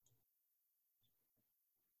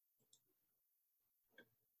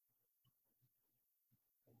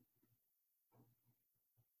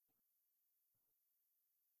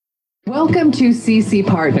Welcome to CC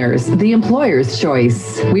Partners, the employer's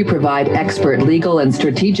choice. We provide expert legal and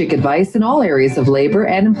strategic advice in all areas of labor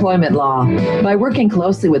and employment law. By working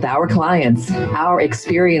closely with our clients, our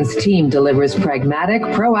experienced team delivers pragmatic,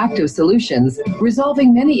 proactive solutions,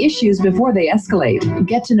 resolving many issues before they escalate.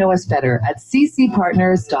 Get to know us better at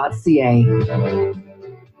ccpartners.ca.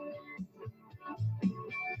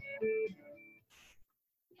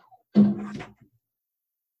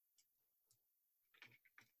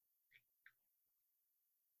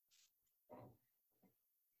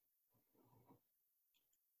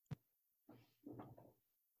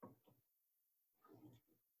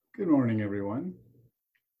 Good morning, everyone.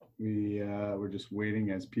 We're just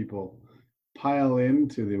waiting as people pile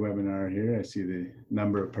into the webinar here. I see the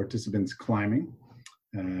number of participants climbing.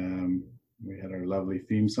 We had our lovely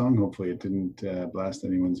theme song. Hopefully it didn't blast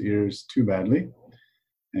anyone's ears too badly.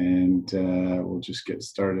 And we'll just get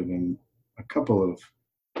started in a couple of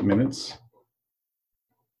minutes.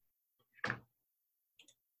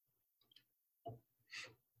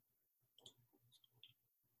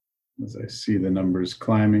 As I see the numbers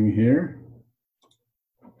climbing here.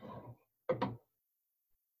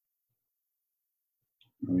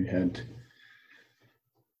 We had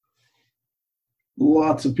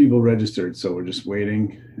lots of people registered, so we're just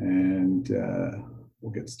waiting and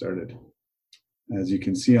we'll get started. As you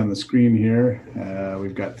can see on the screen here,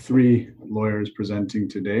 we've got 3 lawyers presenting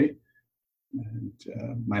today. And,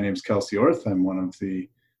 my name is Kelsey Orth. I'm one of the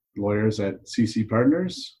lawyers at CC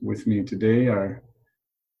Partners. With me today are,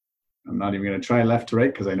 I'm not even going to try left to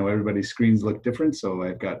right because I know everybody's screens look different. So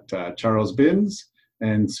I've got Charles Binns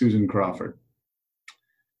and Susan Crawford.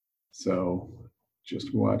 So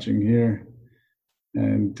just watching here.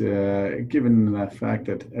 And given the fact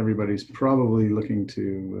that everybody's probably looking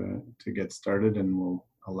to get started, and we'll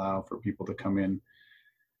allow for people to come in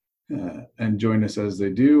and join us as they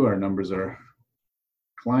do, our numbers are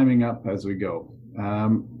climbing up as we go.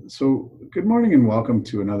 So good morning and welcome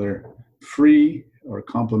to another free or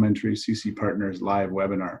complimentary CC Partners live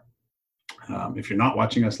webinar. If you're not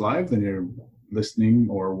watching us live, then you're listening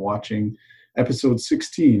or watching episode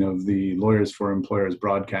 16 of the Lawyers for Employers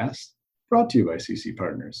broadcast, brought to you by CC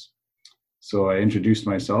Partners. So I introduced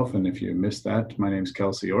myself, and if you missed that, my name is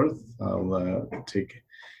Kelsey Orth. I'll take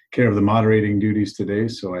care of the moderating duties today,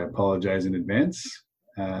 so I apologize in advance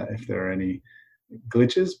if there are any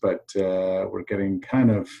glitches, but we're getting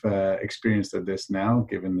kind of experienced at this now,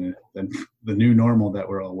 given the new normal that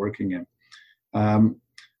we're all working in.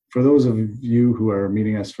 For those of you who are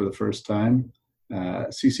meeting us for the first time,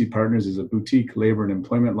 CC Partners is a boutique labor and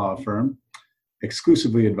employment law firm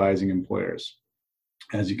exclusively advising employers.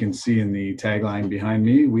 As you can see in the tagline behind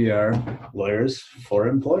me, we are lawyers for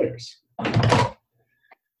employers.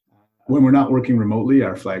 When we're not working remotely,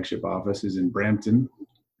 our flagship office is in Brampton,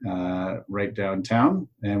 right downtown,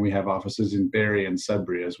 and we have offices in Barrie and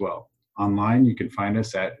Sudbury as well. Online, you can find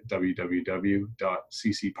us at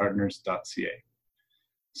www.ccpartners.ca.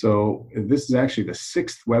 So this is actually the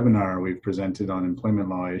 6th webinar we've presented on employment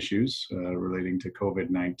law issues relating to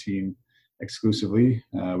COVID-19 exclusively.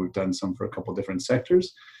 We've done some for a couple different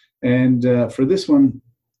sectors. And for this one,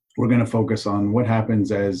 we're going to focus on what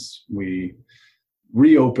happens as we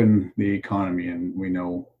reopen the economy. And we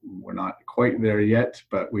know we're not quite there yet,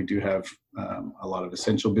 but we do have a lot of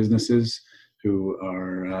essential businesses who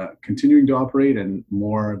are continuing to operate and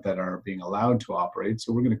more that are being allowed to operate.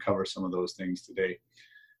 So we're going to cover some of those things today.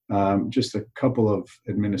 Just a couple of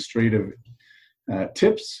administrative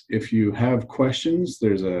tips. If you have questions,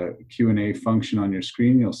 there's a Q&A function on your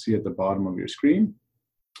screen. You'll see at the bottom of your screen.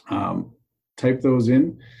 Type those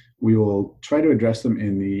in. We will try to address them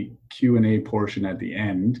in the Q&A portion at the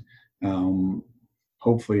end.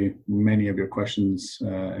 Hopefully many of your questions,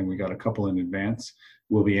 and we got a couple in advance,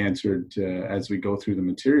 will be answered as we go through the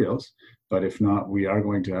materials. But if not, we are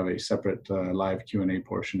going to have a separate live Q&A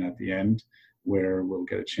portion at the end where we'll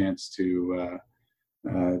get a chance to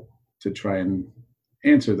try and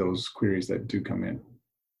answer those queries that do come in.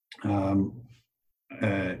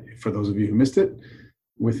 For those of you who missed it,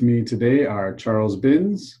 with me today are Charles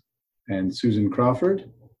Binns and Susan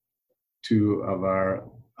Crawford, 2 of our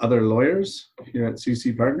other lawyers here at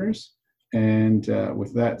CC Partners. And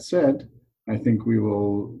with that said, I think we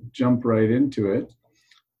will jump right into it.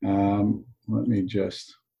 Let me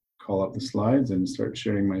just call up the slides and start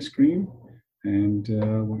sharing my screen, and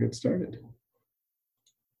we'll get started.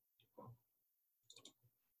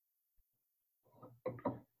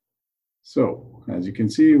 So, as you can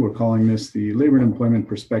see, we're calling this the Labor and Employment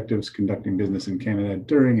Perspectives Conducting Business in Canada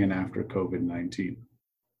During and After COVID-19.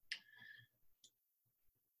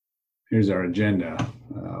 Here's our agenda.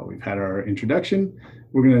 We've had our introduction,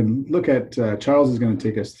 we're going to look at, Charles is going to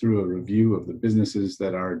take us through a review of the businesses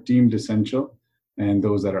that are deemed essential and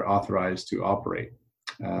those that are authorized to operate,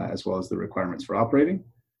 as well as the requirements for operating.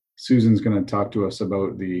 Susan's going to talk to us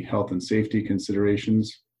about the health and safety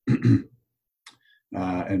considerations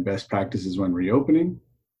and best practices when reopening.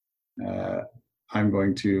 I'm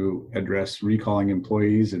going to address recalling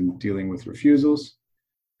employees and dealing with refusals.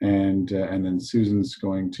 And then Susan's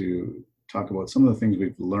going to talk about some of the things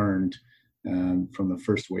we've learned from the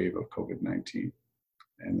first wave of COVID-19.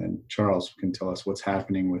 And then Charles can tell us what's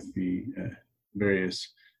happening with the various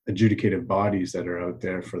adjudicative bodies that are out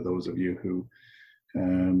there for those of you who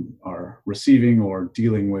are receiving or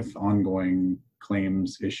dealing with ongoing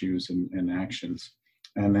claims, issues, and actions.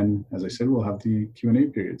 And then, as I said, we'll have the Q&A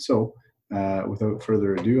period. So without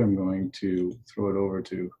further ado, I'm going to throw it over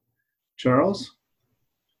to Charles.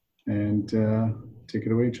 And take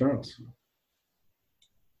it away, Charles.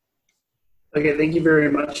 Okay, thank you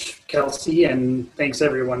very much, Kelsey, and thanks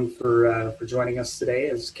everyone for joining us today.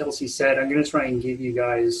 As Kelsey said, I'm going to try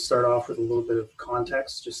and start off with a little bit of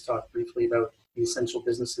context, just talk briefly about the essential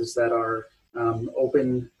businesses that are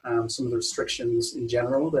open, some of the restrictions in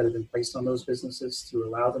general that have been placed on those businesses to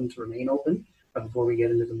allow them to remain open, before we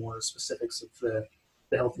get into the more specifics of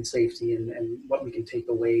the health and safety and what we can take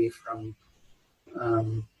away from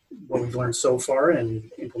what we've learned so far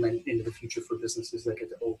and implement into the future for businesses that get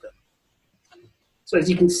to open. So as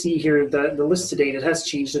you can see here, the list to date, it has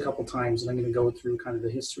changed a couple times, and I'm going to go through kind of the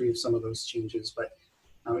history of some of those changes. But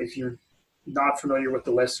if you're not familiar with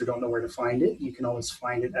the list or don't know where to find it, you can always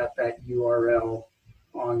find it at that URL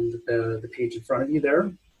on the page in front of you there.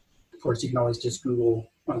 Of course, you can always just Google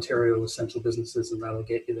Ontario Essential Businesses, and that'll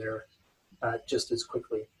get you there just as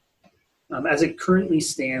quickly. As it currently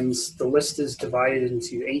stands, the list is divided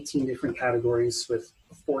into 18 different categories with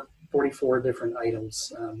 44 different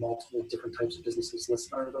items, multiple different types of businesses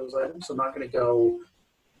listed under those items. So I'm not going to go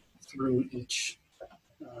through each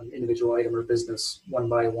individual item or business one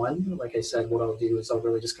by one. Like I said, what I'll do is I'll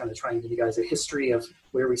really just kind of try and give you guys a history of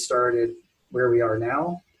where we started, where we are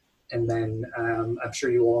now. And then I'm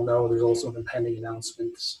sure you all know there's also an impending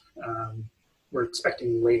announcement we're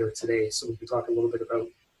expecting later today. So we can talk a little bit about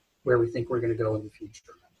where we think we're going to go in the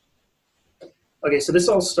future. Okay, so this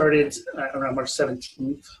all started around March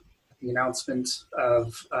 17th, the announcement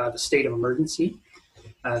of the state of emergency.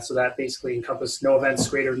 So that basically encompassed no events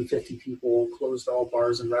greater than 50 people, closed all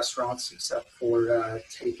bars and restaurants except for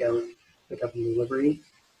takeout, pickup and delivery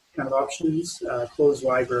kind of options, closed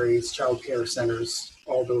libraries, child care centers,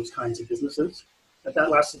 all those kinds of businesses. But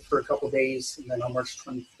that lasted for a couple of days, and then on March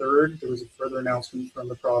 23rd, there was a further announcement from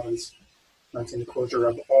the province announcing the closure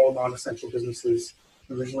of all non-essential businesses.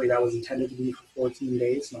 Originally, that was intended to be for 14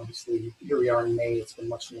 days, and obviously, here we are in May, it's been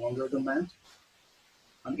much longer than that.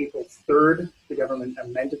 On April 3rd, the government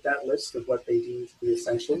amended that list of what they deemed to be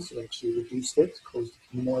essential, so they actually reduced it, closed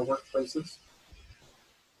a few more workplaces.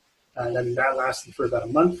 And then that lasted for about a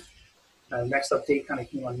month. Next update kind of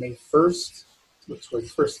came on May 1st, which was the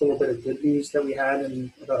first little bit of good news that we had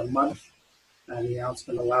in about a month. And the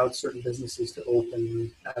announcement allowed certain businesses to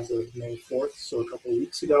open as of May 4th, so a couple of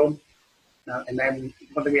weeks ago. And then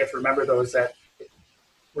one thing we have to remember, though, is that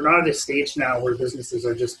we're not at a stage now where businesses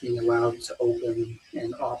are just being allowed to open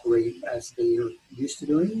and operate as they're used to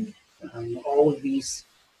doing. All of these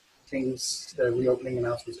things, the reopening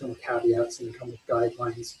announcements come with caveats and come with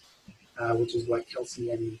guidelines, which is what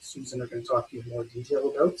Kelsey and Susan are going to talk to you in more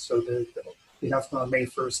detail about. So the announcement on May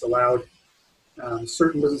 1st allowed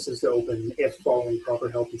certain businesses to open if following proper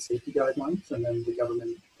health and safety guidelines, and then the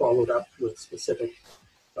government followed up with specific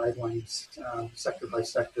guidelines, sector by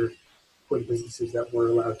sector, for the businesses that were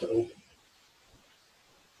allowed to open.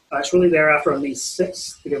 Shortly thereafter, on May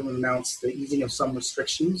 6th, the government announced the easing of some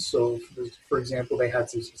restrictions. So, for example, they had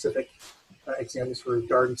some specific examples for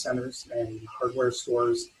garden centers and hardware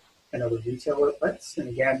stores and other retail outlets. And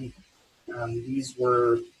again, these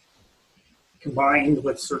were combined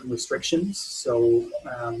with certain restrictions. So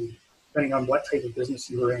depending on what type of business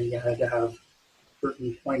you were in, you had to have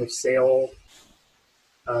certain point of sale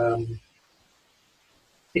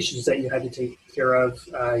issues that you had to take care of.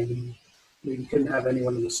 You couldn't have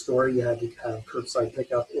anyone in the store. You had to have curbside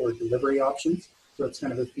pickup or delivery options. So it's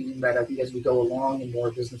kind of a theme that I think as we go along and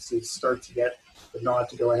more businesses start to get the nod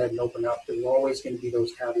to go ahead and open up, there's always going to be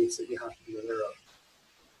those caveats that you have to be aware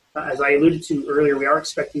of. As I alluded to earlier, we are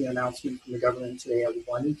expecting an announcement from the government today at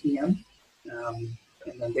 1 p.m. And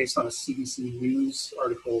then based on a CBC News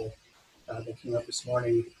article that came out this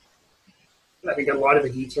morning, I think a lot of the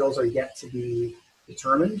details are yet to be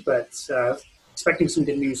determined, but expecting some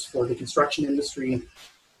good news for the construction industry,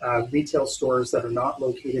 retail stores that are not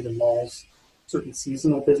located in malls, certain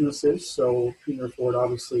seasonal businesses. So Premier Ford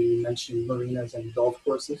obviously mentioned marinas and golf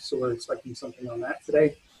courses, so we're expecting something on that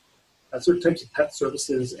today. Certain types of pet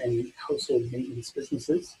services and household maintenance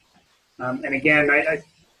businesses. And again,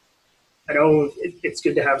 I know it's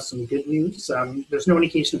good to have some good news. There's no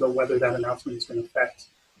indication about whether that announcement is going to affect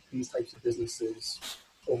these types of businesses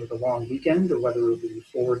over the long weekend or whether it will be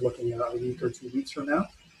forward-looking a week or 2 weeks from now.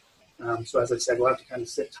 So as I said, we'll have to kind of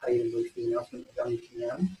sit tight and wait for the announcement of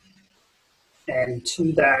WPM. And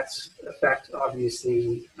to that effect,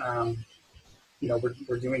 obviously,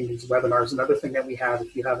 we're doing these webinars. Another thing that we have,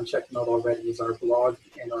 if you haven't checked them out already, is our blog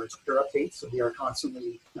and our Twitter updates. So we are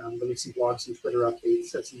constantly releasing blogs and Twitter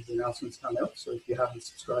updates as these announcements come out. So if you haven't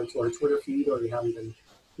subscribed to our Twitter feed or you haven't been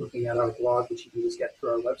looking at our blog, which you can just get through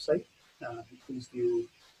our website, please do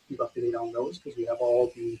keep up to date on those because we have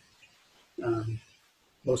all the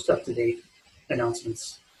most up-to-date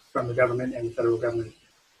announcements from the government and the federal government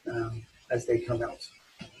as they come out.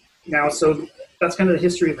 Now, so that's kind of the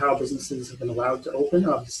history of how businesses have been allowed to open.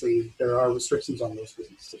 Obviously, there are restrictions on those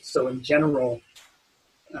businesses. So in general,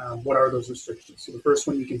 what are those restrictions? So the first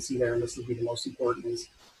one you can see there, and this will be the most important, is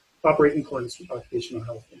operate in accordance with Occupational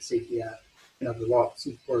Health and Safety Act and other laws.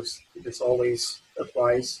 Of course, this always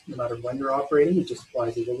applies no matter when you're operating. It just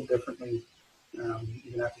applies a little differently. You're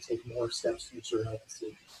going to have to take more steps to ensure health and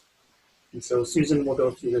safety. And so Susan will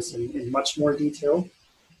go through this in much more detail.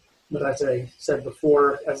 But as I said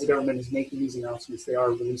before, as the government is making these announcements, they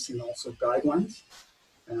are releasing also guidelines,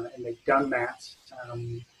 and they've done that.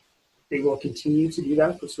 They will continue to do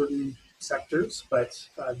that for certain sectors, but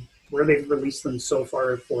where they've released them so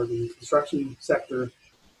far for the construction sector,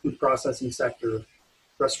 food processing sector,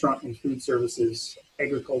 restaurant and food services,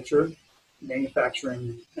 agriculture,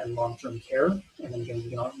 manufacturing, and long-term care. And then again,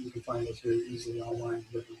 you can find those very easily online on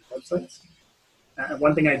different websites.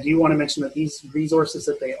 One thing I do want to mention that these resources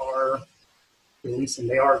that they are releasing,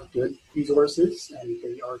 they are good resources and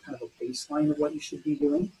they are kind of a baseline of what you should be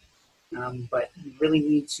doing. But you really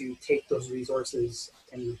need to take those resources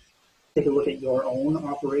and take a look at your own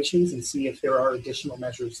operations and see if there are additional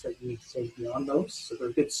measures that you need to take beyond those. So they're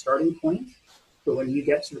a good starting point. But when you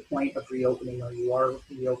get to the point of reopening or you are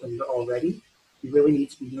reopened already, you really need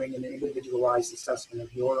to be doing an individualized assessment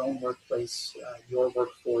of your own workplace, your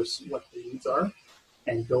workforce, what the needs are,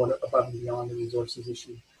 and go above and beyond the resources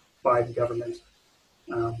issued by the government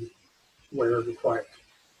where required.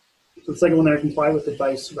 So the second one there, comply with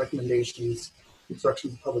advice, recommendations,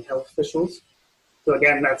 instructions of public health officials. So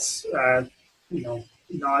again, that's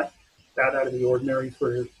not that out of the ordinary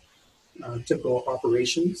for typical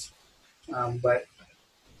operations, but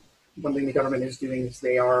one thing the government is doing is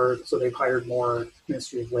they've hired more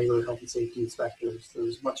Ministry of Labor, Health and Safety inspectors.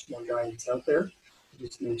 There's much more guidance out there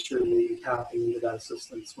just to make sure that you're tapping into that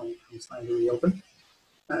assistance when it comes time to reopen.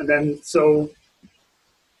 And then, so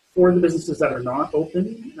for the businesses that are not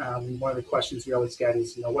open, one of the questions we always get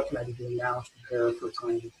is, what can I be doing now to prepare for a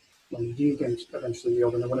time when we do eventually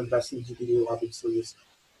reopen? And one of the best things you can do, obviously, is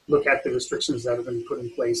look at the restrictions that have been put in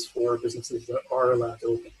place for businesses that are allowed to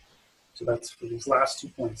open. So that's for these last 2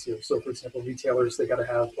 points here. So for example, retailers, they got to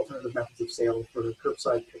have alternative methods of sale for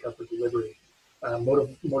curbside pickup or delivery.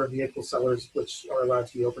 Motor vehicle sellers, which are allowed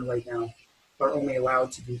to be open right now, are only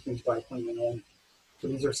allowed to do things by appointment only. So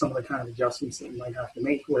these are some of the kind of adjustments that you might have to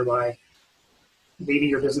make, whereby maybe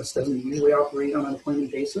your business doesn't usually operate on an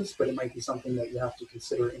appointment basis, but it might be something that you have to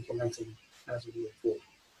consider implementing as we move forward.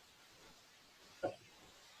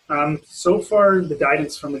 So far, the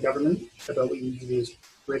guidance from the government about what you need to do is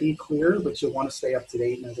pretty clear, but you'll want to stay up to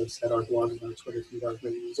date. And as I said, our blog and our Twitter feed are a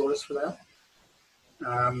great resource for that.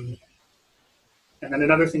 And then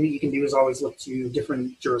another thing that you can do is always look to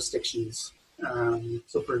different jurisdictions.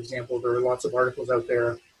 So for example, there are lots of articles out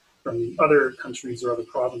there from other countries or other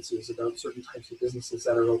provinces about certain types of businesses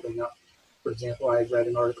that are opening up. For example, I read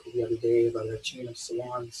an article the other day about a chain of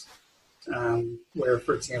salons where,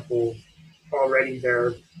 for example, already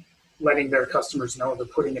they're letting their customers know, they're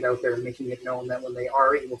putting it out there and making it known that when they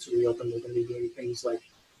are able to reopen, they're going to be doing things like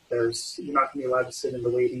you're not going to be allowed to sit in the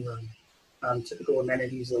waiting room. Typical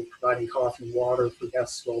amenities like providing coffee and water for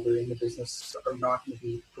guests while they're in the business are not going to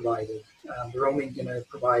be provided. They're only going to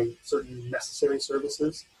provide certain necessary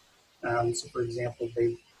services. So for example,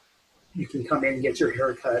 you can come in and get your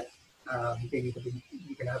hair cut. Maybe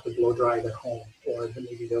you can have the blow dry at home, or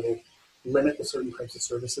maybe they'll limit the certain types of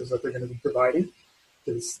services that they're going to be providing.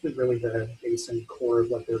 It's really the base and core of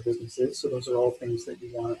what their business is. So those are all things that you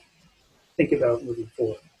want to think about moving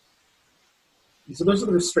forward. And so those are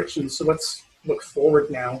the restrictions. So let's look forward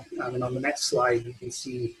now. And on the next slide, you can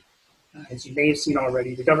see, as you may have seen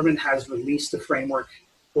already, the government has released a framework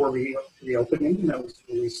for reopening that was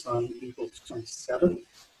released on April 27th.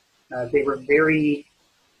 They were very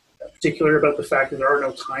particular about the fact that there are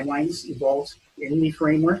no timelines involved in the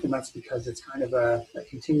framework, and that's because it's kind of a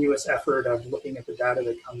continuous effort of looking at the data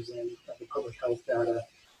that comes in, the public health data,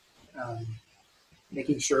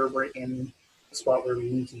 making sure we're in the spot where we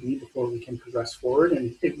need to be before we can progress forward.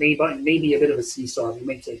 And it may be a bit of a seesaw. We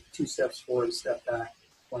may take 2 steps forward, a step back,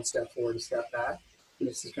 1 step forward, a step back. And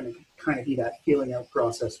this is going to kind of be that feeling out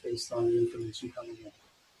process based on the information coming in.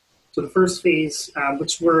 So the first phase,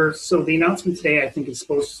 so the announcement today, I think, is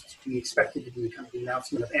supposed to be expected to be kind of the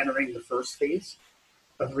announcement of entering the first phase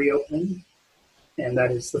of reopening. And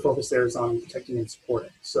that is, the focus there is on protecting and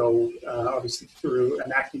supporting. So obviously through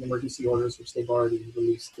enacting emergency orders, which they've already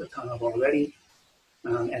released a ton of already,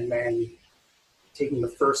 and then taking the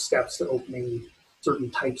first steps to opening certain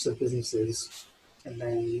types of businesses, and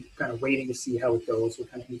then kind of waiting to see how it goes, what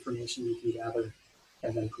kind of information we can gather,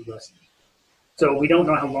 and then progressing. So we don't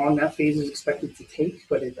know how long that phase is expected to take,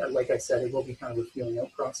 but like I said, it will be kind of a feeling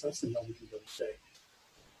out process, and then we can go to say.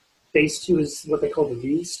 Phase 2 is what they call the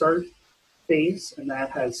restart phase, and that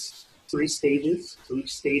has 3 stages. So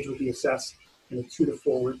each stage will be assessed in a 2 to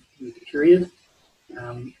 4 week period.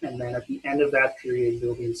 And then at the end of that period, there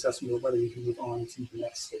will be an assessment of whether you can move on to the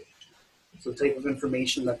next stage. So the type of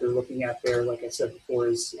information that they're looking at there, like I said before,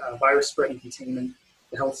 is virus spread and containment,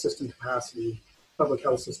 the health system capacity, public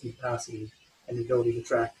health system capacity, and the ability to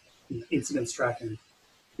track incidence tracking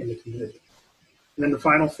in the community. And then the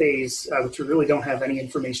final phase, which we really don't have any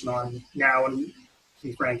information on now, and to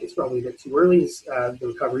be frank, it's probably a bit too early, is the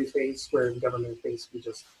recovery phase, where the government is basically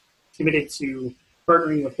just committed to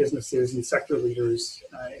partnering with businesses and sector leaders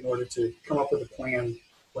in order to come up with a plan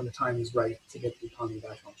when the time is right to get the economy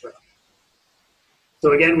back on track.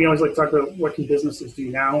 So again, we always like to talk about what can businesses do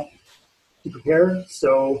now to prepare.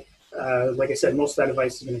 So like I said, most of that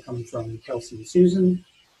advice is going to come from Kelsey and Susan.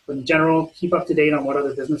 But in general, keep up to date on what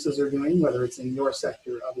other businesses are doing, whether it's in your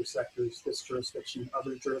sector, other sectors, this jurisdiction,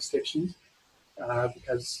 other jurisdictions.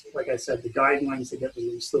 Because, like I said, the guidelines that get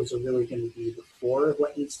released, those are really going to be before of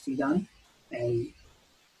what needs to be done. And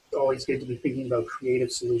it's always good to be thinking about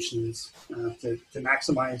creative solutions to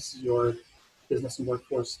maximize your business and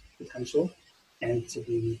workforce potential, and to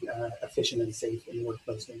be efficient and safe in the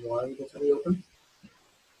workplace when you are able to reopen.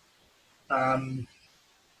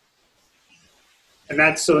 And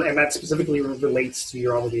that specifically relates to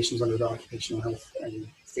your obligations under the Occupational Health and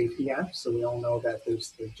Safety Act. So we all know that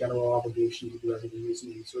there's the general obligation to do everything using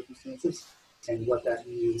these circumstances, and what that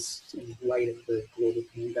means in light of the global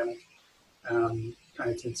pandemic kind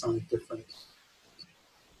of takes on a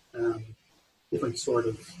different sort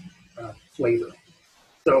of flavor.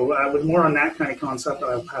 So with more on that kind of concept,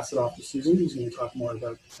 I'll pass it off to Susan, who's going to talk more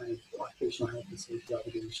about kind of occupational health and safety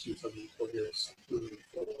obligations of the employers moving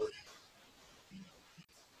forward.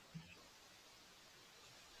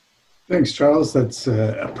 Thanks, Charles. That's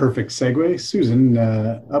a perfect segue. Susan,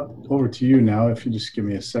 up over to you now. If you just give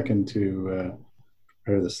me a second to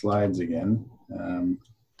prepare the slides again.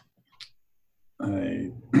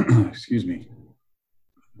 Excuse me.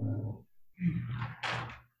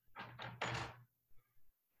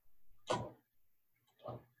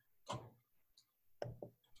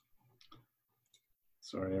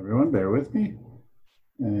 Sorry, everyone, bear with me.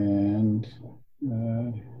 And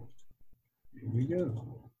here we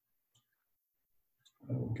go.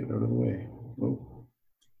 I'll get out of the way. Whoa.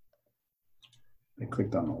 I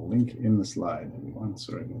clicked on a link in the slide, everyone.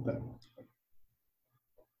 Sorry about that.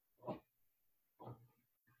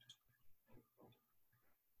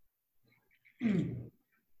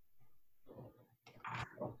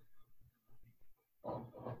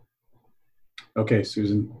 Okay,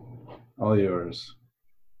 Susan, all yours.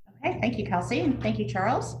 Okay, thank you, Kelsey, and thank you,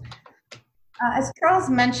 Charles. As Charles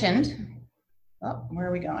mentioned, where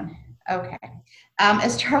are we going? Okay.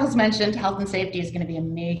 As Charles mentioned, health and safety is going to be a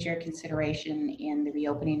major consideration in the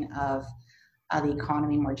reopening of the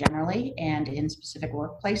economy more generally and in specific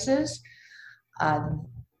workplaces.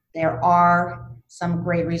 There are some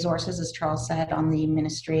great resources, as Charles said, on the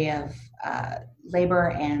Ministry of Labour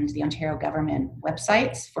and the Ontario government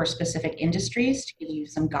websites for specific industries to give you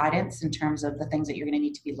some guidance in terms of the things that you're going to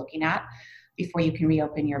need to be looking at before you can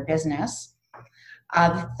reopen your business.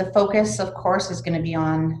 The focus, of course, is going to be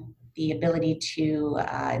on the ability to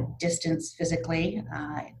distance physically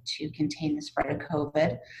to contain the spread of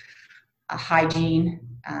COVID, hygiene,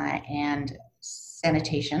 and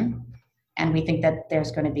sanitation. And we think that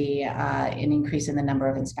there's going to be an increase in the number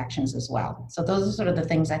of inspections as well. So those are sort of the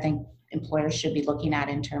things I think employers should be looking at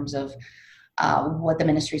in terms of what the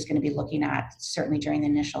ministry is going to be looking at, certainly during the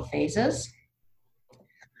initial phases.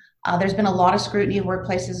 There's been a lot of scrutiny of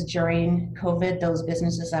workplaces during COVID, those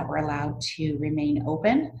businesses that were allowed to remain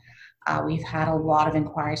open. We've had a lot of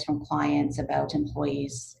inquiries from clients about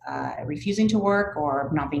employees refusing to work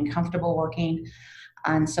or not being comfortable working.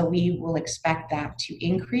 And so we will expect that to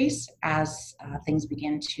increase as things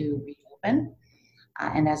begin to reopen.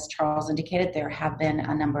 And as Charles indicated, there have been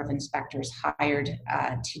a number of inspectors hired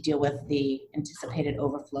to deal with the anticipated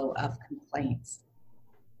overflow of complaints.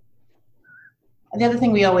 The other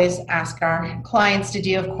thing we always ask our clients to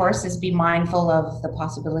do, of course, is be mindful of the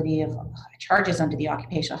possibility of charges under the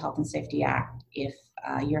Occupational Health and Safety Act if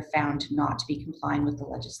you're found not to be complying with the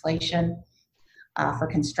legislation. For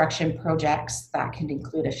construction projects, that can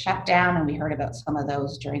include a shutdown, and we heard about some of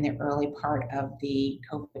those during the early part of the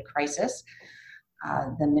COVID crisis.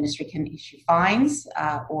 The ministry can issue fines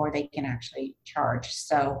or they can actually charge.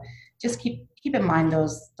 So just keep in mind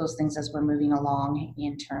those things as we're moving along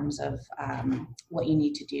in terms of what you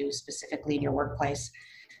need to do specifically in your workplace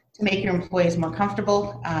to make your employees more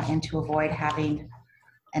comfortable and to avoid having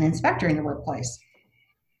an inspector in your workplace.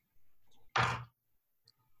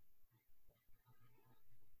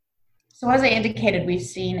 So as I indicated, we've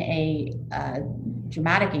seen a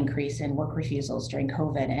dramatic increase in work refusals during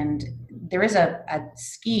COVID, and there is a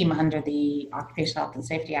scheme under the Occupational Health and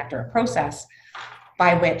Safety Act, or a process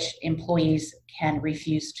by which employees can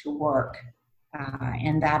refuse to work.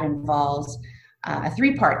 And that involves a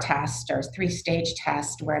three-part test or a three-stage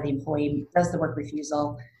test where the employee does the work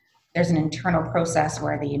refusal. There's an internal process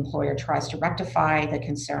where the employer tries to rectify the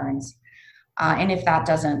concerns. And if that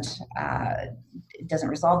doesn't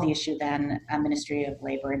resolve the issue, then a Ministry of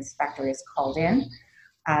Labor inspector is called in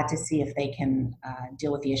to see if they can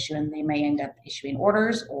deal with the issue, and they may end up issuing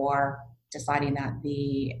orders or deciding that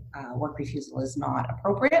the work refusal is not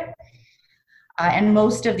appropriate. And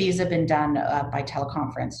most of these have been done by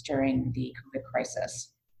teleconference during the COVID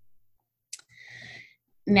crisis.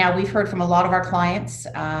 Now, we've heard from a lot of our clients,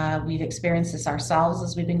 we've experienced this ourselves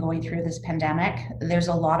as we've been going through this pandemic. There's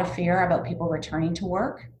a lot of fear about people returning to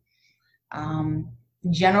work.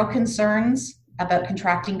 General concerns about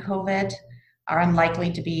contracting COVID are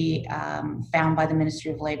unlikely to be found by the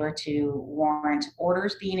Ministry of Labor to warrant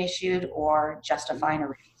orders being issued or justifying a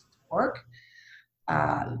refusal to work.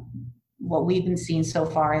 What we've been seeing so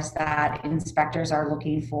far is that inspectors are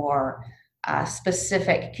looking for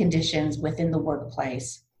specific conditions within the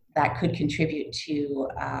workplace that could contribute to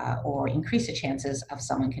or increase the chances of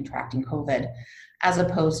someone contracting COVID, as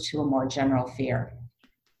opposed to a more general fear.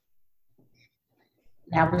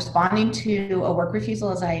 Now, responding to a work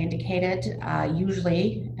refusal, as I indicated,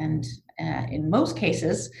 usually and in most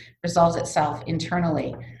cases resolves itself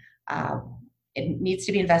internally. It needs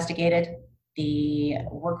to be investigated. The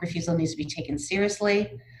work refusal needs to be taken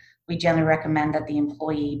seriously. We generally recommend that the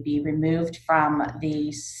employee be removed from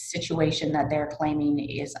the situation that they're claiming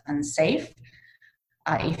is unsafe.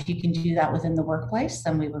 If you can do that within the workplace,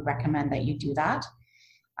 then we would recommend that you do that.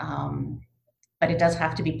 But it does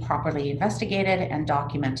have to be properly investigated and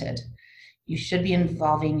documented. You should be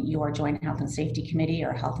involving your Joint Health and Safety Committee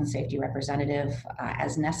or Health and Safety representative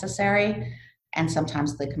as necessary. And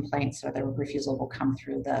sometimes the complaints or the refusal will come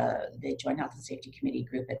through the Joint Health and Safety Committee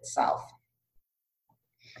group itself.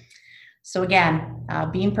 So again,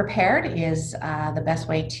 being prepared is the best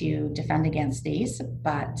way to defend against these,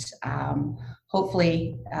 but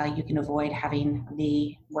hopefully you can avoid having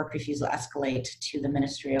the work refusal escalate to the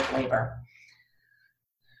Ministry of Labor.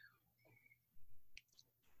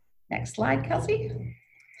 Next slide, Kelsey.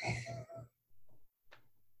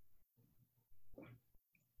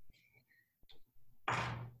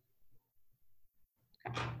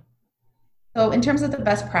 So in terms of the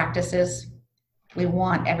best practices, we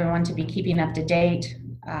want everyone to be keeping up to date,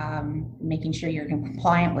 making sure you're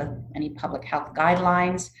compliant with any public health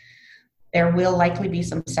guidelines. There will likely be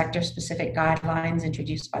some sector-specific guidelines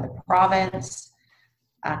introduced by the province.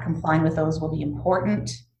 Complying with those will be important.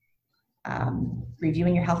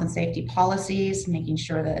 Reviewing your health and safety policies, making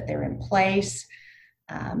sure that they're in place,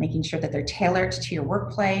 making sure that they're tailored to your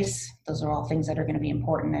workplace. Those are all things that are going to be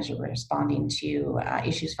important as you're responding to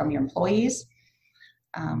issues from your employees.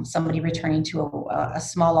 Somebody returning to a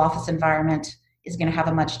small office environment is going to have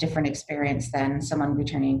a much different experience than someone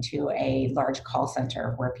returning to a large call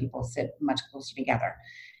center where people sit much closer together.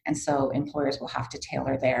 And so employers will have to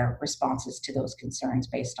tailor their responses to those concerns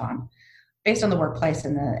based on the workplace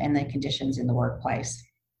and the conditions in the workplace.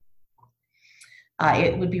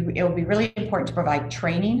 It would be really important to provide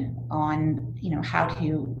training on how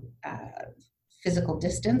to physical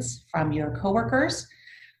distance from your coworkers.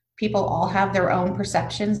 People all have their own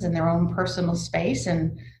perceptions and their own personal space,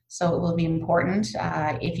 and so it will be important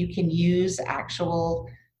if you can use actual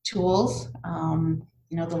tools.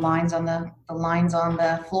 The lines on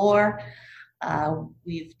the floor.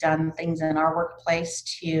 We've done things in our workplace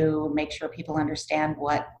to make sure people understand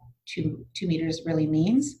what 2 meters really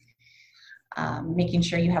means. Making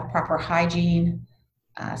sure you have proper hygiene,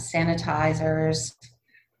 sanitizers,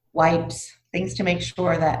 wipes, things to make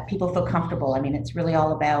sure that people feel comfortable. I mean, it's really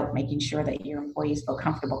all about making sure that your employees feel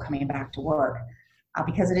comfortable coming back to work,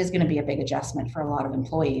 because it is going to be a big adjustment for a lot of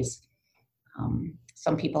employees.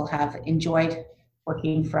 Some people have enjoyed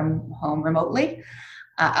working from home remotely.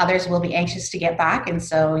 Others will be anxious to get back, and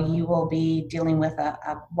so you will be dealing with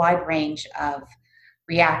a wide range of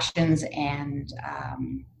reactions and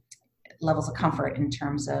levels of comfort in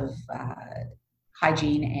terms of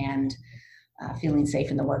hygiene and feeling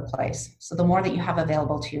safe in the workplace. So the more that you have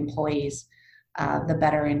available to your employees, the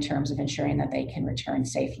better in terms of ensuring that they can return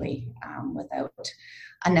safely without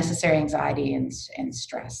unnecessary anxiety and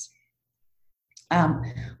stress.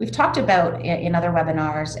 We've talked about in other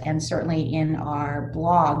webinars and certainly in our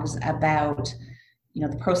blogs about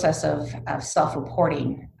the process of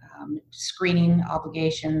self-reporting, screening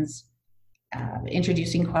obligations,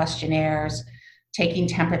 introducing questionnaires, taking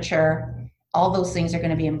temperature. All those things are going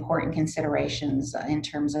to be important considerations in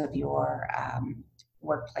terms of your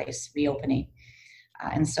workplace reopening.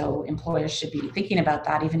 And so employers should be thinking about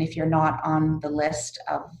that, even if you're not on the list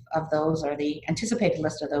of those or the anticipated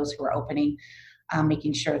list of those who are opening.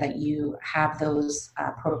 Making sure that you have those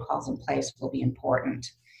protocols in place will be important.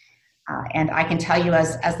 And I can tell you,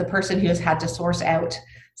 as the person who has had to source out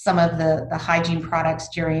some of the hygiene products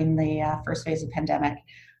during the first phase of pandemic,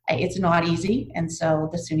 it's not easy. And so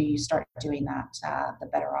the sooner you start doing that, the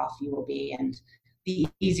better off you will be, and the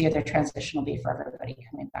easier the transition will be for everybody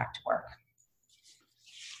coming back to work.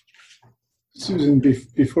 Susan,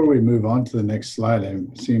 before we move on to the next slide,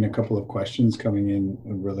 I'm seeing a couple of questions coming in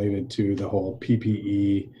related to the whole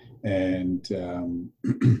PPE and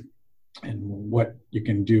what you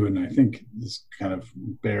can do. And I think this kind of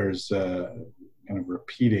bears kind of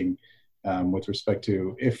repeating with respect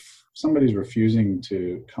to if somebody's refusing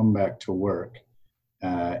to come back to work,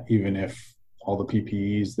 even if all the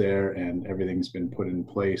PPE is there and everything's been put in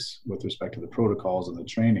place with respect to the protocols and the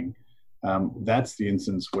training. That's the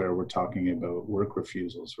instance where we're talking about work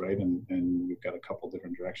refusals, right? And we've got a couple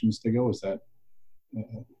different directions to go. Is that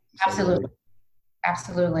absolutely,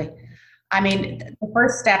 absolutely? I mean, the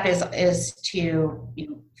first step is to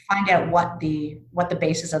find out what the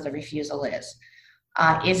basis of the refusal is.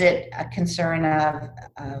 Is it a concern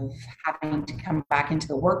of having to come back into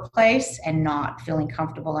the workplace and not feeling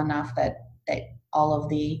comfortable enough that all of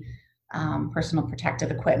the personal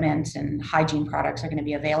protective equipment and hygiene products are going to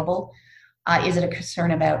be available? Is it a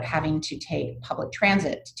concern about having to take public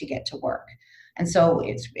transit to get to work? And so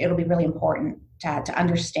it'll be really important to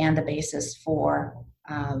understand the basis for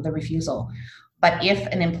the refusal. But if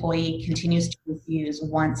an employee continues to refuse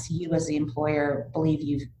once you as the employer believe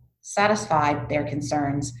you've satisfied their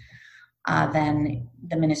concerns, then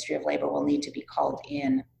the Ministry of Labor will need to be called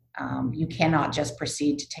in. You cannot just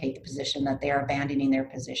proceed to take the position that they are abandoning their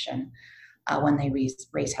position when they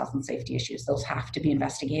raise health and safety issues. Those have to be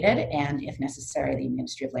investigated, and if necessary, the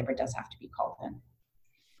Ministry of Labor does have to be called in.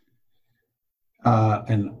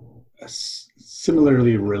 And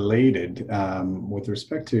similarly related, with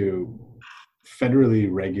respect to federally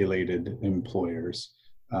regulated employers,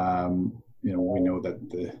 we know that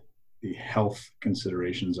the health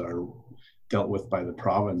considerations are dealt with by the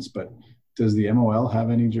province, but does the MOL have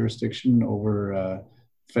any jurisdiction over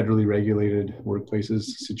federally regulated workplaces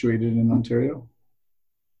situated in Ontario?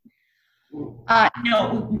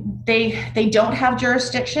 No, they don't have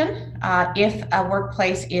jurisdiction. If a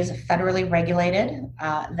workplace is federally regulated,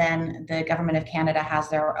 then the Government of Canada has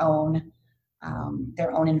their own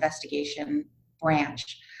investigation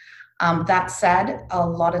branch. That said, a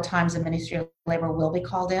lot of times the Ministry of Labor will be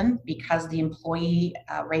called in because the employee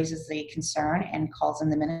raises the concern and calls in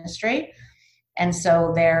the ministry. And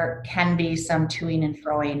so there can be some toing and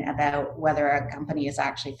froing about whether a company is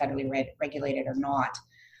actually federally regulated or not.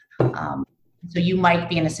 So you might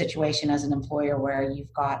be in a situation as an employer where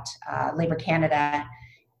you've got Labor Canada,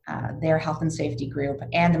 their health and safety group,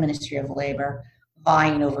 and the Ministry of Labor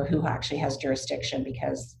vying over who actually has jurisdiction,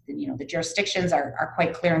 because the jurisdictions are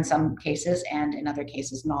quite clear in some cases and in other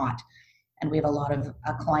cases not. And we have a lot of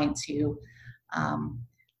clients who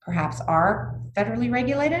perhaps are federally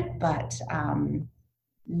regulated, but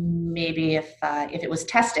maybe if it was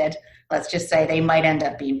tested, let's just say, they might end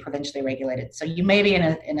up being provincially regulated. So you may be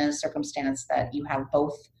in a circumstance that you have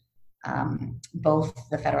both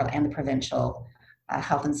the federal and the provincial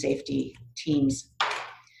health and safety teams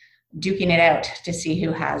duking it out to see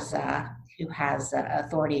who has who has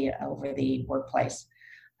authority over the workplace.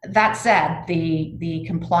 That said, the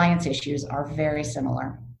compliance issues are very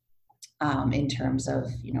similar in terms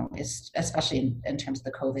of, especially in terms of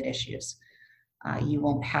the COVID issues. You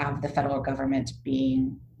won't have the federal government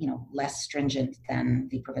being, less stringent than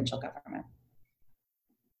the provincial government.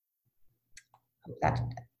 Hope that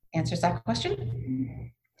answers that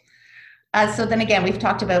question. So then again, we've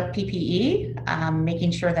talked about PPE, making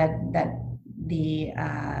sure that the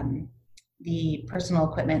personal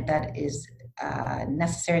equipment that is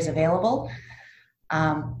necessary is available.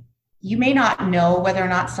 You may not know whether or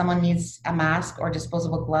not someone needs a mask or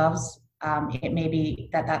disposable gloves. It may be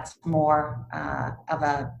that that's more of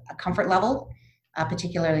a comfort level,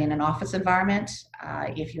 particularly in an office environment.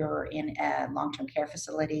 If you're in a long-term care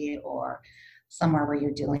facility or somewhere where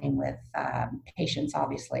you're dealing with patients,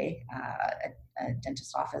 obviously, a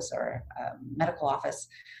dentist office or a medical office,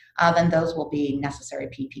 then those will be necessary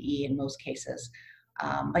PPE in most cases.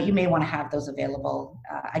 But you may want to have those available,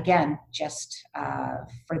 again, just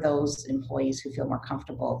for those employees who feel more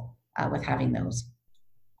comfortable with having those.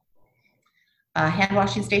 Hand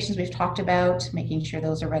washing stations we've talked about, making sure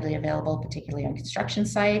those are readily available, particularly on construction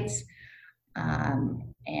sites,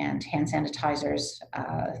 and hand sanitizers.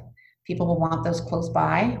 People will want those close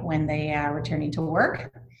by when they are returning to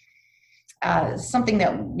work. Something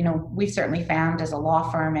that we've certainly found as a law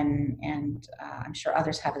firm, and I'm sure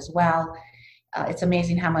others have as well. It's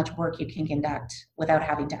amazing how much work you can conduct without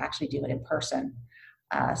having to actually do it in person.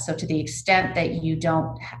 So to the extent that you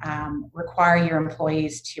don't require your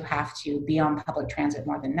employees to have to be on public transit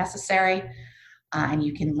more than necessary, and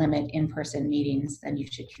you can limit in-person meetings, then you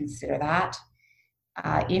should consider that.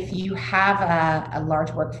 If you have a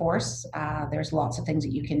large workforce, there's lots of things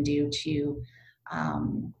that you can do to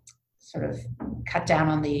sort of cut down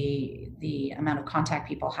on the amount of contact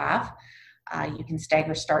people have. You can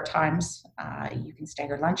stagger start times, you can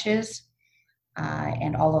stagger lunches,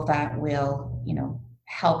 and all of that will,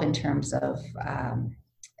 help in terms of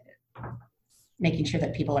making sure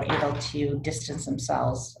that people are able to distance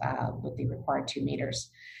themselves with the required 2 meters.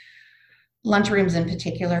 Lunchrooms in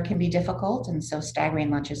particular can be difficult, and so staggering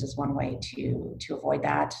lunches is one way to avoid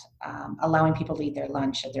that. Allowing people to eat their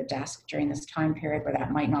lunch at their desk during this time period where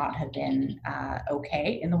that might not have been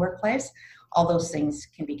okay in the workplace. All those things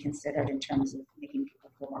can be considered in terms of making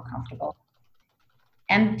people feel more comfortable.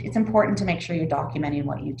 And it's important to make sure you're documenting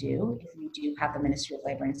what you do. If you do have the Ministry of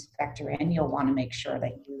Labour inspector in, you'll want to make sure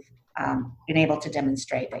that you've been able to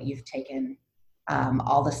demonstrate that you've taken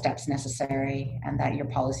all the steps necessary and that your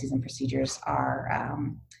policies and procedures are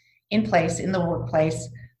in place in the workplace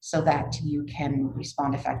so that you can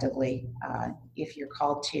respond effectively if you're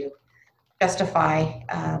called to justify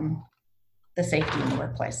the safety in the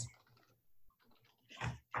workplace.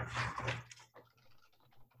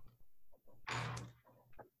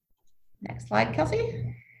 Next slide,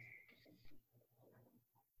 Kelsey.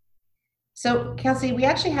 So, Kelsey, we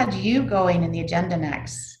actually had you going in the agenda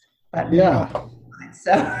next, but yeah.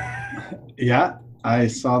 So yeah, I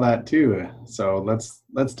saw that too. So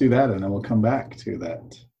let's do that, and then we'll come back to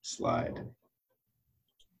that slide.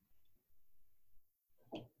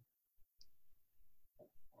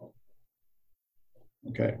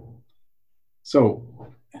 Okay.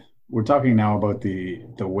 So we're talking now about the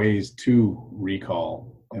ways to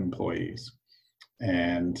recall employees,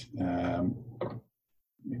 and let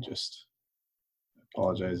me just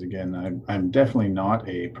apologize again. I'm definitely not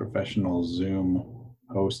a professional Zoom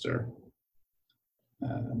hoster,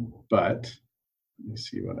 but let me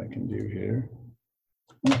see what I can do here.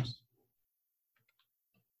 Oops.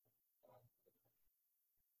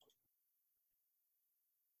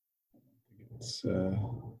 It's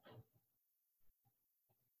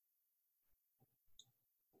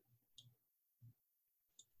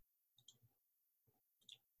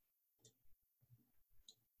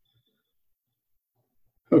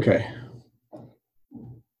okay.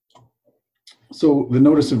 So the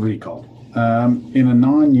notice of recall. In a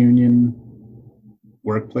non-union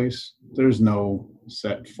workplace, there's no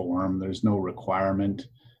set form, there's no requirement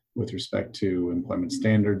with respect to Employment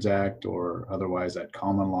Standards Act or otherwise at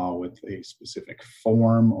common law with a specific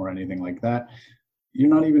form or anything like that. You're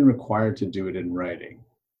not even required to do it in writing,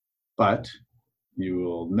 but you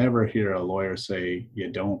will never hear a lawyer say you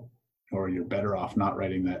don't, or you're better off not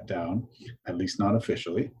writing that down, at least not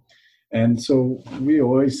officially. And so we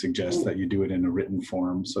always suggest that you do it in a written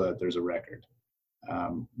form so that there's a record.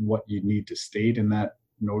 What you need to state in that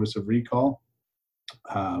notice of recall,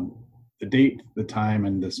 the date, the time,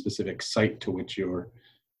 and the specific site to which you're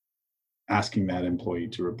asking that employee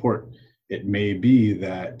to report. It may be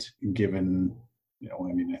that given,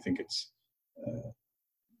 I think it's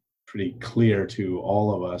pretty clear to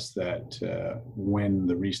all of us that when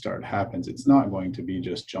the restart happens, it's not going to be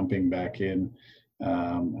just jumping back in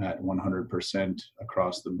at 100%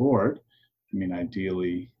 across the board. I mean,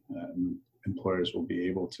 ideally, employers will be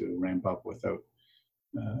able to ramp up without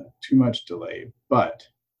too much delay, but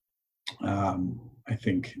I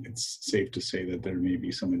think it's safe to say that there may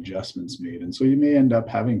be some adjustments made. And so you may end up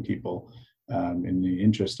having people, in the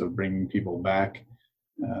interest of bringing people back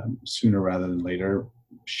sooner rather than later,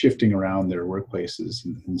 shifting around their workplaces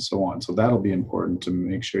and so on. So that'll be important to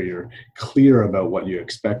make sure you're clear about what you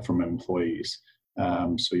expect from employees.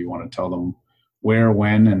 So you want to tell them where,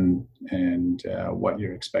 when, and what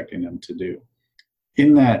you're expecting them to do.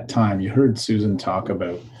 In that time, you heard Susan talk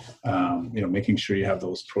about making sure you have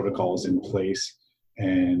those protocols in place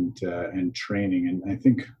and training. And I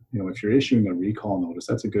think if you're issuing a recall notice,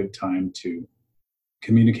 that's a good time to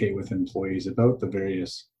communicate with employees about the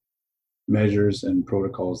various measures and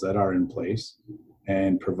protocols that are in place,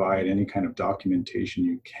 and provide any kind of documentation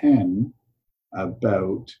you can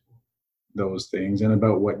about those things and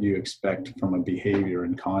about what you expect from a behavior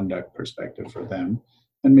and conduct perspective for them,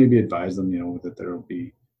 and maybe advise them, that there will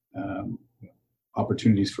be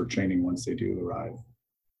opportunities for training once they do arrive.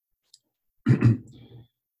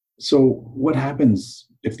 So what happens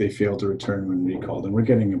if they fail to return when recalled? And we're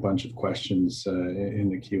getting a bunch of questions in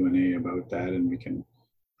the Q&A about that, and we can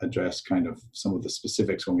address kind of some of the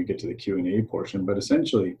specifics when we get to the Q&A portion. But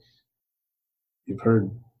essentially, you've heard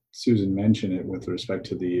Susan mention it with respect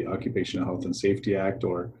to the Occupational Health and Safety Act,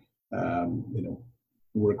 or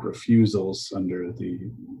work refusals under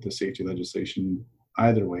the safety legislation,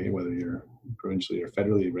 either way, whether you're provincially or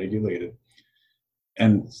federally regulated.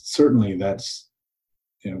 And certainly that's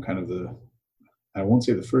kind of I won't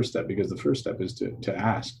say the first step, because the first step is to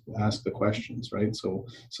ask the questions, right? So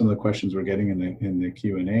some of the questions we're getting in the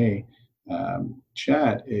Q&A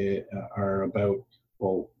chat are about,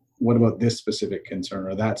 well, what about this specific concern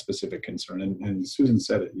or that specific concern? And Susan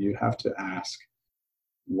said it, you have to ask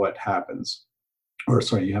what happens,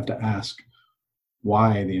 you have to ask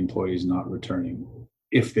why the employee is not returning.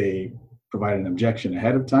 If they provide an objection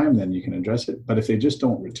ahead of time, then you can address it. But if they just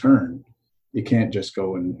don't return, you can't just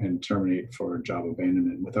go and terminate for job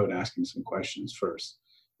abandonment without asking some questions first.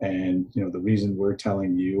 And the reason we're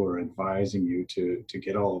telling you or advising you to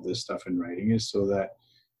get all of this stuff in writing is so that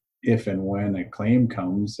if and when a claim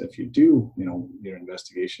comes, if you do your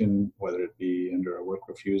investigation, whether it be under a work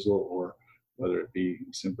refusal or whether it be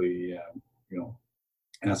simply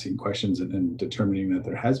asking questions and determining that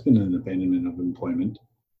there has been an abandonment of employment,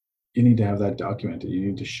 you need to have that documented. You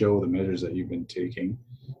need to show the measures that you've been taking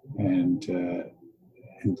and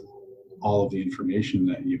all of the information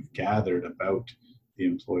that you've gathered about the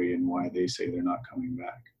employee and why they say they're not coming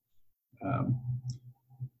back.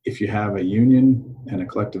 If you have a union and a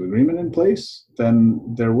collective agreement in place, then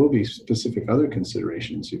there will be specific other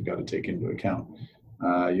considerations you've got to take into account.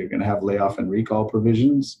 You're going to have layoff and recall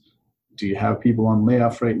provisions. Do you have people on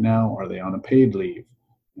layoff right now? Are they on a paid leave?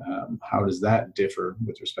 How does that differ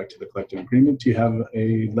with respect to the collective agreement? Do you have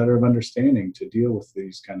a letter of understanding to deal with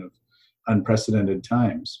these kind of unprecedented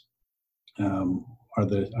times? Are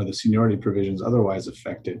the seniority provisions otherwise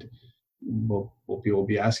affected? Will people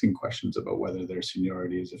be asking questions about whether their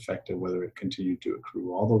seniority is affected, whether it continued to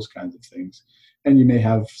accrue, all those kinds of things. And you may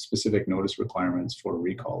have specific notice requirements for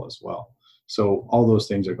recall as well. So all those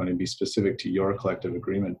things are going to be specific to your collective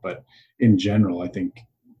agreement. But in general, I think,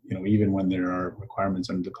 even when there are requirements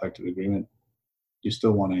under the collective agreement, you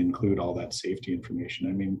still want to include all that safety information.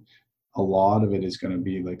 I mean, a lot of it is going to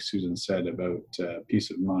be, like Susan said, about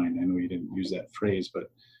peace of mind. I know you didn't use that phrase,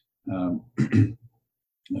 but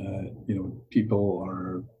people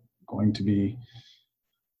are going to be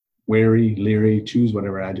wary, leery, choose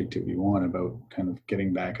whatever adjective you want, about kind of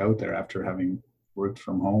getting back out there after having worked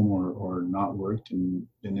from home or not worked and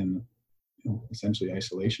been in essentially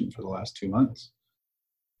isolation for the last 2 months.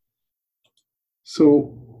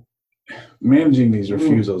 So managing these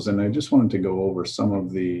refusals, and I just wanted to go over some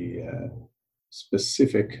of the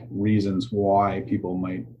specific reasons why people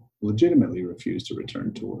might legitimately refuse to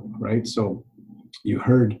return to work, right? So you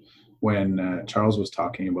heard when Charles was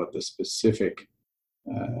talking about the specific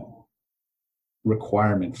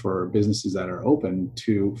requirement for businesses that are open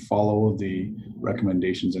to follow the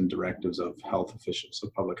recommendations and directives of health officials,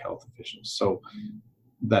 of public health officials. So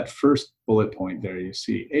that first bullet point there, you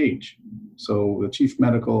see age. So the Chief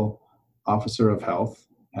Medical Officer of Health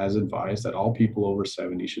has advised that all people over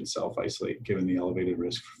 70 should self-isolate given the elevated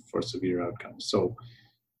risk for severe outcomes. So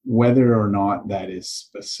Whether or not that is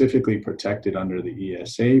specifically protected under the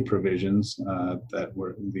ESA provisions that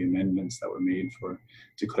were the amendments that were made for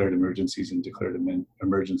declared emergencies and declared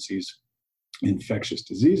emergencies, infectious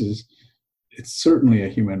diseases, it's certainly a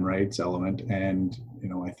human rights element. And,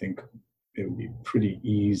 I think it would be pretty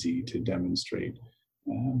easy to demonstrate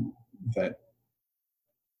that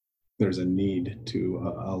there's a need to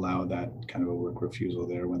allow that kind of a work refusal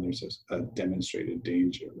there when there's a demonstrated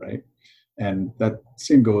danger, right? And that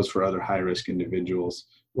same goes for other high-risk individuals,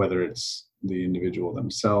 whether it's the individual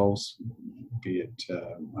themselves, be it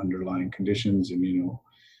underlying conditions,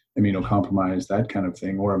 immunocompromised, that kind of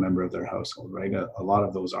thing, or a member of their household, right? A lot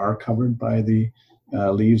of those are covered by the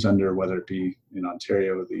leaves under, whether it be in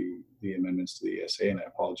Ontario, the amendments to the ESA, and I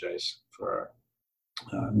apologize for our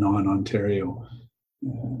non-Ontario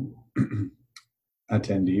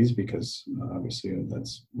attendees, because obviously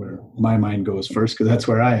that's where my mind goes first, because that's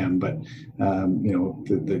where I am. But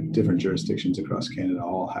the different jurisdictions across Canada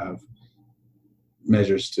all have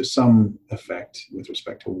measures to some effect with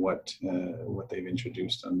respect to what they've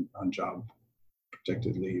introduced on job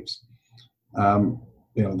protected leaves.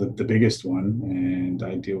 The biggest one, and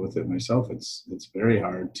I deal with it myself, it's very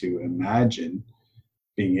hard to imagine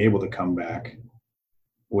being able to come back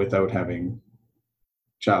without having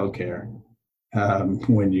childcare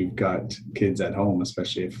when you've got kids at home,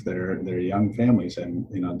 especially if they're young families. And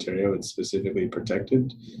in Ontario, it's specifically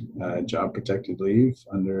protected, job protected leave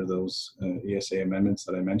under those ESA amendments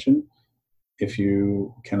that I mentioned, if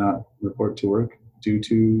you cannot report to work due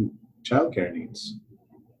to childcare needs.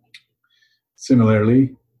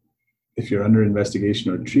 Similarly, if you're under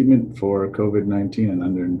investigation or treatment for COVID-19, and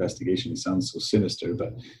under investigation sounds so sinister,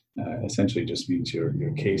 but essentially just means your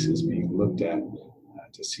case is being looked at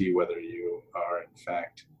to see whether you are in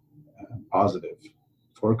fact positive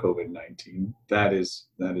for COVID-19. That is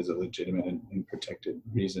a legitimate and protected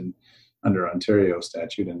reason under Ontario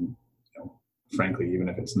statute. And frankly, even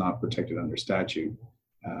if it's not protected under statute,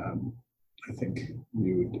 I think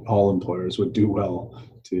all employers would do well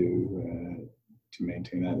to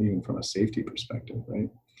maintain that, even from a safety perspective, right?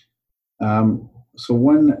 So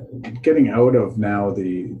when getting out of now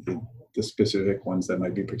the specific ones that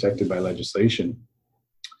might be protected by legislation,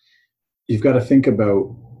 you've got to think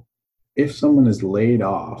about, if someone is laid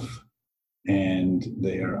off and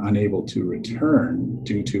they are unable to return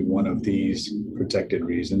due to one of these protected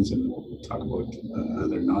reasons, and we'll talk about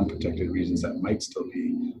other non-protected reasons that might still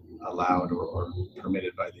be allowed or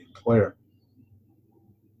permitted by the employer,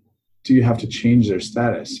 do you have to change their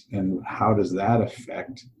status? And how does that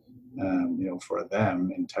affect, for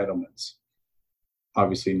them, entitlements?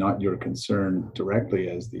 Obviously not your concern directly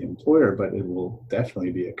as the employer, but it will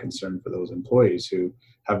definitely be a concern for those employees who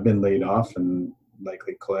have been laid off and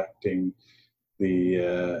likely collecting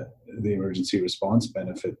the emergency response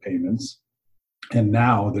benefit payments. And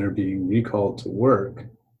now they're being recalled to work,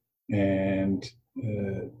 and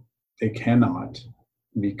they cannot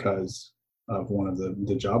because of one of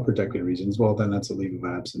the job protected reasons. Well, then that's a leave of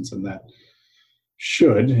absence, and that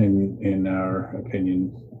should, in our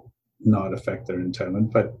opinion, not affect their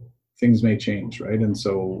entitlement, but things may change, right? And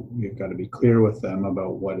so you've got to be clear with them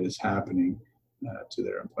about what is happening to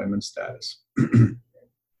their employment status.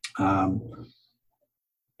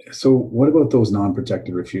 So what about those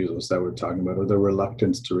non-protected refusals that we're talking about, or the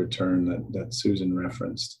reluctance to return that Susan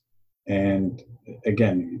referenced? And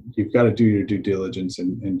again, you've got to do your due diligence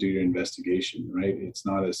and do your investigation, right? It's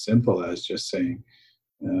not as simple as just saying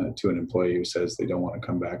to an employee who says they don't want to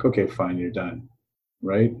come back, okay, fine, you're done,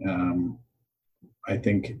 right? I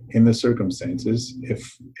think in the circumstances,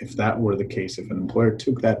 if that were the case, if an employer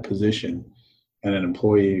took that position and an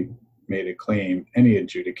employee made a claim, any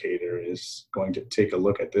adjudicator is going to take a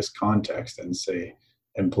look at this context and say,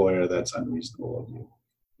 employer, that's unreasonable of you.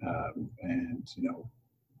 And,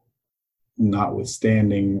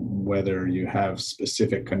 notwithstanding whether you have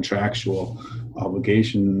specific contractual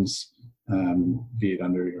obligations, be it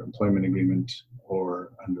under your employment agreement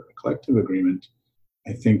or under a collective agreement,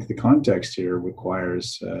 I think the context here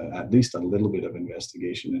requires at least a little bit of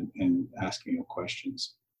investigation and asking of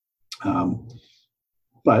questions.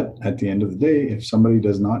 But at the end of the day, if somebody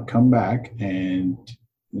does not come back, and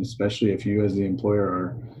especially if you as the employer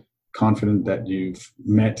are confident that you've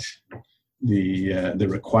met the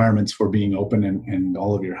requirements for being open and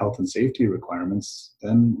all of your health and safety requirements,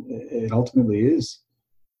 then it ultimately is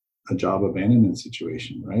a job abandonment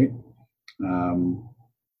situation, right? And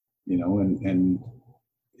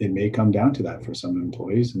it may come down to that for some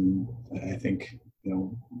employees. And I think,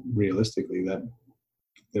 realistically, that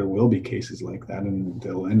there will be cases like that, and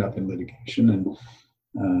they'll end up in litigation. And,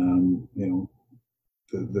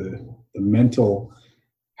 the mental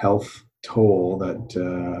health toll that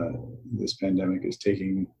this pandemic is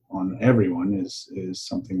taking on everyone is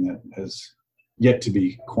something that has yet to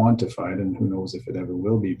be quantified, and who knows if it ever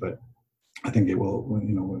will be. But I think it will.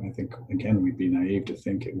 I think again we'd be naive to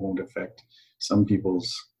think it won't affect some people's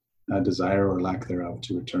desire or lack thereof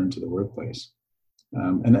to return to the workplace,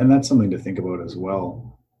 and that's something to think about as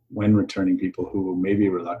well when returning people who may be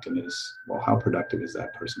reluctant. Is, well, how productive is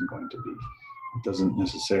that person going to be? It doesn't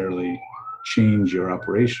necessarily change your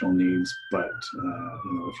operational needs, but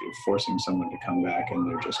if you're forcing someone to come back and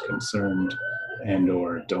they're just concerned and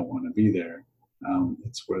or don't want to be there,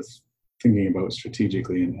 it's worth thinking about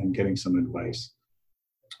strategically and getting some advice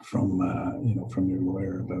from your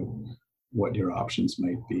lawyer about what your options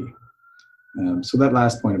might be. So that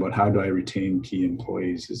last point about how do I retain key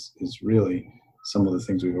employees is really some of the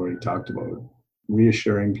things we've already talked about.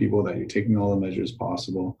 Reassuring people that you're taking all the measures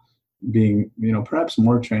possible, being perhaps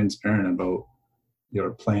more transparent about your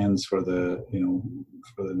plans for the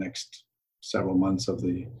next several months of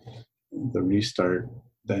the restart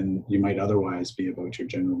than you might otherwise be about your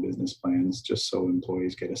general business plans, just so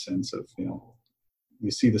employees get a sense of,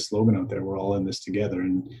 you see the slogan out there, we're all in this together,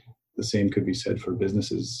 and the same could be said for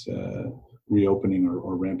businesses reopening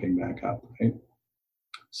or ramping back up, right?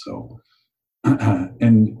 So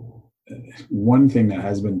and one thing that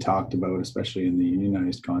has been talked about, especially in the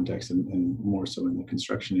unionized context and more so in the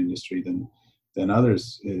construction industry than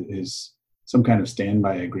others, is some kind of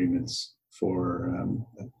standby agreements for,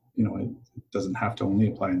 it doesn't have to only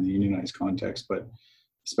apply in the unionized context, but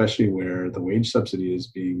especially where the wage subsidy is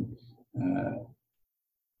being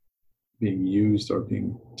used or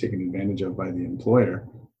being taken advantage of by the employer,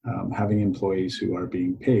 having employees who are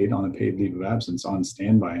being paid on a paid leave of absence on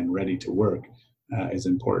standby and ready to work is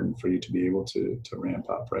important for you to be able to ramp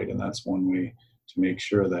up, right? And that's one way to make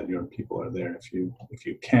sure that your people are there. If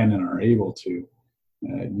you can and are able to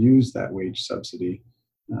use that wage subsidy,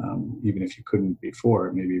 even if you couldn't before,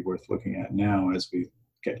 it may be worth looking at now as we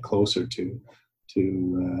get closer to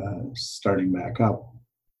starting back up,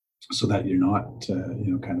 so that you're not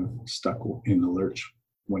kind of stuck in the lurch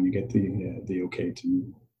when you get the okay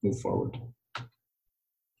to move forward.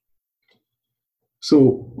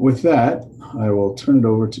 So with that, I will turn it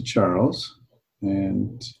over to Charles.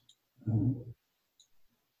 And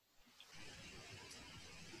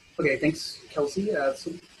okay, thanks, Kelsey.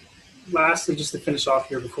 So lastly, just to finish off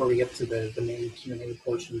here before we get to the main Q&A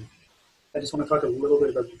portion, I just want to talk a little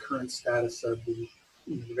bit about the current status of the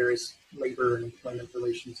various labor and employment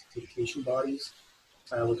relations certification bodies.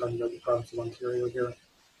 We're talking about the province of Ontario here.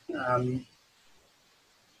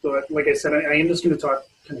 So like I said, I am just going to talk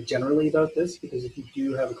kind of generally about this, because if you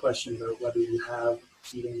do have a question about whether you have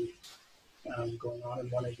proceeding going on in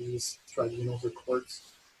one of these tribunals or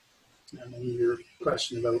courts, and your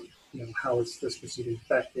question about how is this proceeding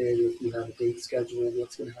affected, if you have a date scheduled,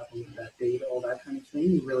 what's going to happen with that date, all that kind of thing,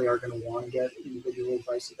 you really are going to want to get individual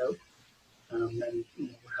advice about, and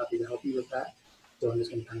we're happy to help you with that. So I'm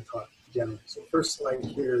just going to kind of talk generally. So first slide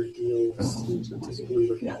here deals specifically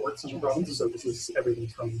with courts in the province. So this is everything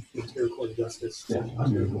from the Ontario Court of Justice to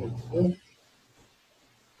Ontario Court of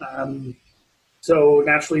Appeal. So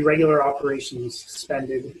naturally, regular operations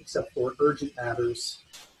suspended except for urgent matters,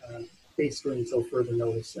 basically until further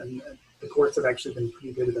notice. And the courts have actually been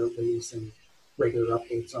pretty good about releasing regular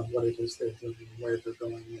updates on what it is they're doing, where they're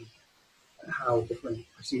going, and how different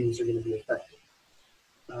proceedings are going to be affected.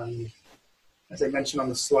 As I mentioned on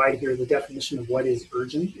the slide here, the definition of what is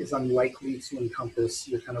urgent is unlikely to encompass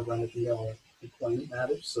your kind of run-of-the-mill employment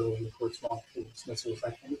matters, so in the court's wrongful dismissals,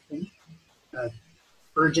 that kind of thing.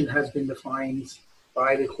 Urgent has been defined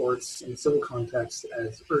by the courts in the civil context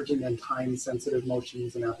as urgent and time-sensitive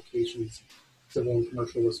motions and applications, civil and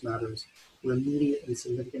commercial list matters, where immediate and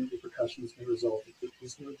significant repercussions may result if there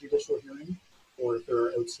is no judicial hearing or if there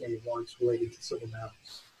are outstanding warrants relating to civil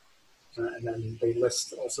matters. And then they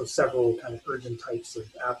list also several kind of urgent types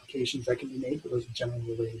of applications that can be made, but those are generally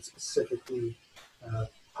related specifically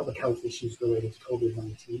public health issues related to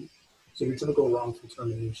COVID-19. So your typical wrongful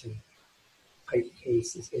termination type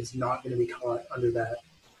case is not going to be caught under that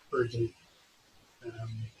urgent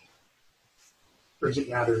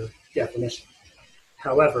matter definition.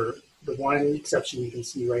 However, the one exception you can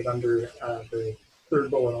see right under the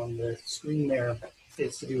third bullet on the screen there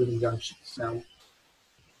is to do with injunctions. Now,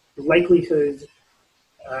 the likelihood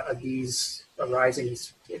of these arising,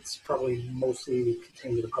 it's probably mostly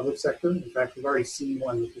contained to the public sector. In fact, we've already seen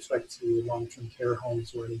one with respect to long-term care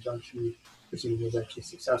homes where an injunction proceeding was actually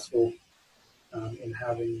successful in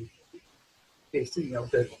having basically,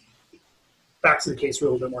 the facts of the case were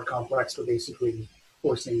a little bit more complex, but basically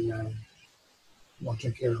forcing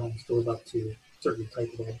long-term care homes to live up to certain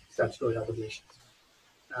type of statutory obligations.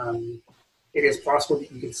 It is possible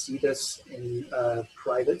that you could see this in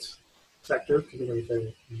private sector, particularly if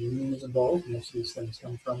the union is involved. Most of these things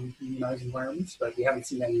come from unionized environments, but we haven't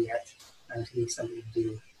seen any yet. And to the extent that we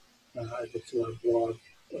do, I look to our blog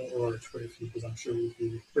or our Twitter feed, because I'm sure we'll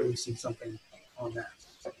be releasing something on that.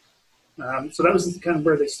 So that was kind of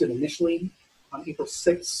where they stood initially. On April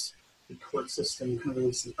 6th, the court system kind of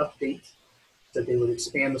released an update that they would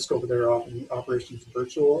expand the scope of their operations to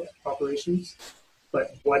virtual operations.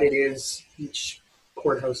 But what it is each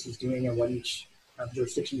courthouse is doing and what each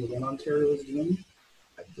jurisdiction within Ontario is doing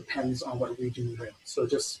depends on what region you're in. So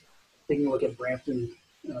just taking a look at Brampton,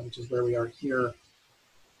 which is where we are here,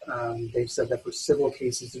 they've said that for civil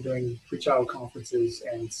cases, they're doing pre-trial conferences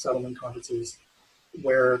and settlement conferences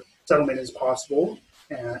where settlement is possible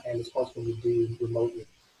and it's possible to do remotely.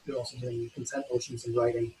 They're also doing consent motions in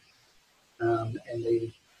writing, and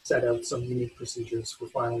they set out some unique procedures for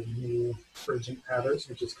filing new urgent matters,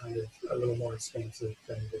 which is kind of a little more expansive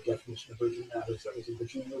than the definition of urgent matters that was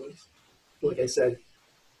originally released. Like I said,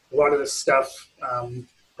 a lot of this stuff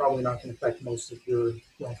probably not going to affect most of your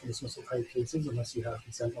wrongful dismissal type cases unless you have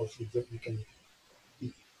consent motions that you can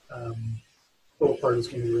keep, both parties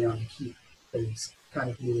can agree on to keep things kind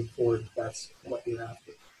of moving forward if that's what you're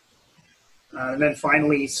after. And then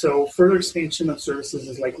finally, so further expansion of services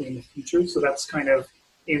is likely in the future. So that's kind of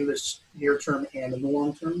in the near term and in the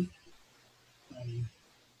long term.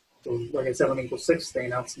 So like I said, on April 6th, they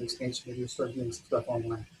announced an expansion and you start doing some stuff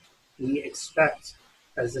online. We expect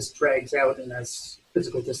as this drags out and as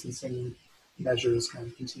physical distancing measures kind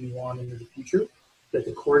of continue on into the future, that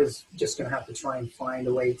the court is just going to have to try and find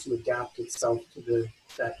a way to adapt itself to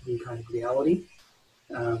that new kind of reality.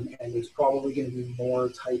 And there's probably going to be more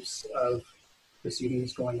types of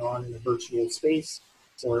proceedings going on in the virtual space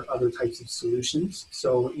or other types of solutions.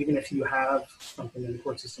 So even if you have something in the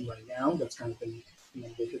court system right now that's kind of been,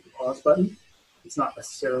 they hit the pause button, it's not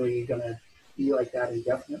necessarily going to be like that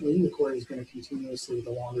indefinitely. The court is going to continuously,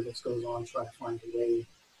 the longer this goes on, try to find a way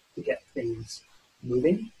to get things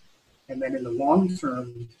moving. And then in the long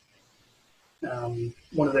term,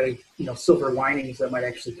 one of the silver linings that might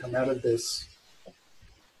actually come out of this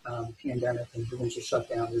pandemic and provincial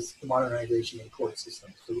shutdown is the modernization of the court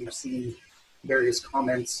system. So we've seen various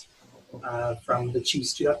comments from the Chief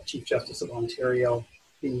Justice of Ontario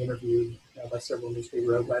being interviewed by several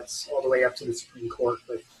newspaper outlets, all the way up to the Supreme Court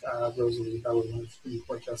with Rosalie Belley, one of the Supreme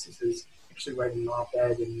Court justices, actually writing an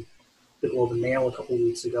op-ed in the Globe and Mail a couple of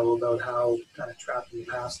weeks ago about how kind of trapped in the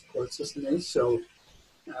past the court system is. So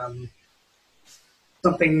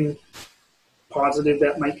something positive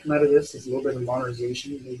that might come out of this is a little bit of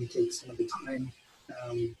modernization, maybe take some of the time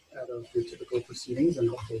out of your typical proceedings, and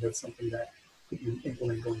hopefully that's something that we can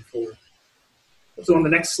implement going forward. So on the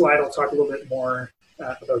next slide, I'll talk a little bit more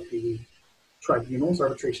about the tribunals,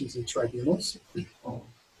 arbitrations and tribunals.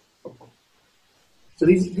 So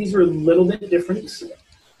these are a little bit different.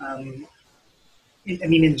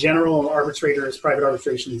 In general, arbitrators, private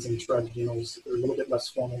arbitrations and tribunals are a little bit less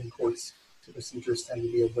formal in courts. The procedures tend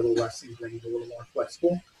to be a little less ingrained, a little more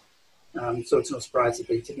flexible. So it's no surprise that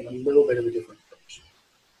they've taken a little bit of a different approach.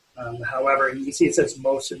 However, you can see it says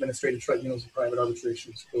most administrative tribunals and private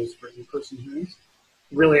arbitrations closed for in-person hearings.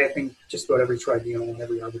 Really, I think just about every tribunal and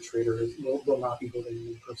every arbitrator will not be holding an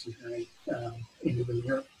in-person hearing into the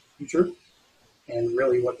near future. And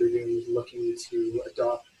really what they're doing is looking to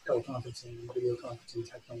adopt teleconferencing and video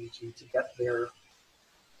conferencing technology to get their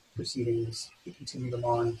proceedings, to continue them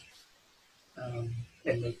on,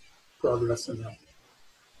 and make progress in them.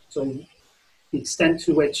 So the extent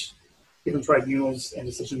to which different tribunals and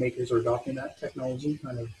decision makers are adopting that technology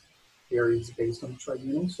kind of varies based on the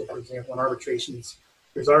tribunal. So for example, in arbitrations,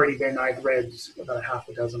 there's already been, I've read about half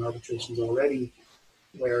a dozen arbitrations already,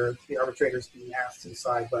 where the arbitrator is being asked to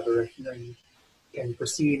decide whether a hearing can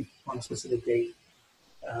proceed on a specific date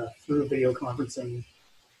through video conferencing,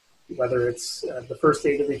 whether it's the first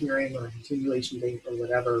date of the hearing or a continuation date or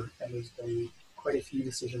whatever. And there's been quite a few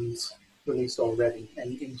decisions released already.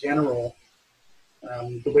 And in general,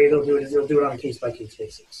 the way they'll do it is they'll do it on a case-by-case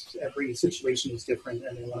basis. Every situation is different,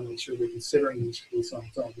 and they want to make sure they're considering each case on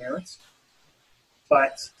its own merits.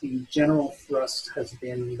 But the general thrust has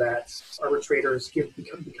been that arbitrators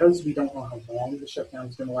because we don't know how long the shutdown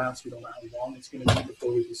is going to last, we don't know how long it's going to be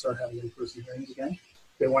before we can start having in-person hearings again,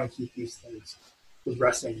 they want to keep these things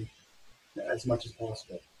progressing as much as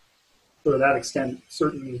possible. So to that extent,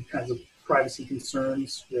 certain kinds of privacy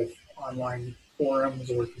concerns with online forums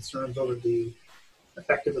or concerns over the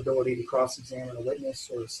effective ability to cross-examine a witness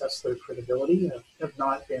or assess their credibility have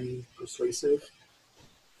not been persuasive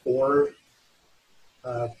for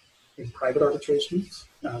in private arbitrations.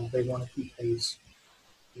 They want to keep things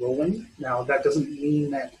rolling. Now, that doesn't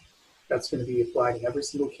mean that that's going to be applied in every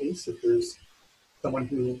single case. If there's someone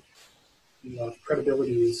who, if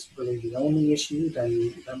credibility is really the only issue,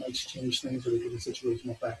 then that might change things, or there could be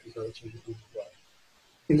situational factors that will change things as well.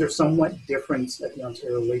 Things are somewhat different at the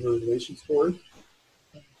Ontario Labour Relations Board,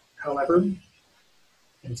 however, and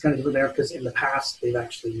it's kind of different there because in the past they've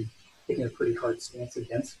actually taken a pretty hard stance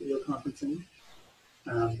against video conferencing.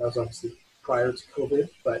 That was obviously prior to COVID,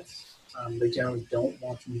 but they generally don't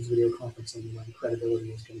want to use video conferencing when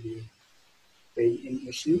credibility is going to be an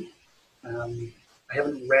issue. I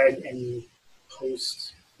haven't read any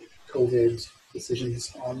post-COVID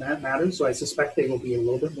decisions on that matter, so I suspect they will be a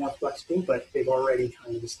little bit more flexible, but they've already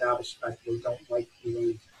kind of established the fact that they don't like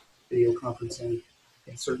using video conferencing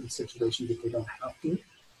in certain situations if they don't have to.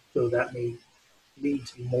 So that may lead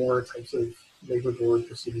to more types of labour board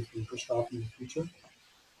proceedings being pushed off in the future.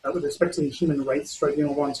 With respect to the Human Rights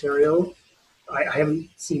Tribunal of Ontario, I haven't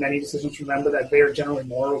seen any decisions from them, but that they are generally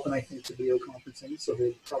more open, I think, to video conferencing, so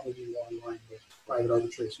they'd probably be more in line with private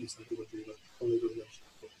arbitrations than they would be with the labour relations.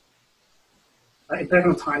 Impact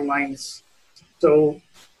on timelines. So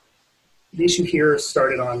the issue here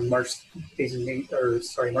started on March 16th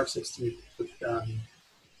with the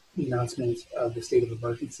announcement of the state of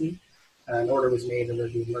emergency. An order was made under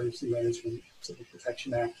the Emergency Management Civil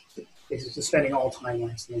Protection Act, basically suspending all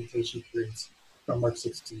timelines and limitation periods from March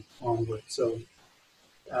 16th onward. So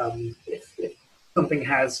if something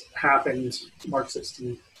has happened March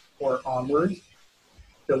 16th or onward,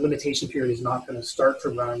 the limitation period is not going to start to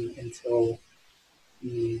run until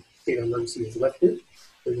the state of emergency is lifted.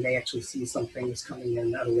 So you may actually see some things coming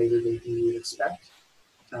in at a later date than you would expect.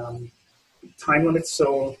 Time limits,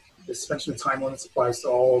 so the suspension of time limits applies to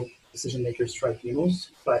all decision makers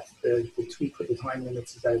tribunals, but the tweak with the time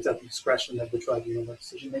limits is that it's at the discretion of the tribunal or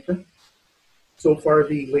decision maker. So far,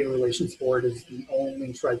 the Labour Relations Board is the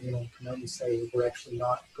only tribunal to come out and say we're actually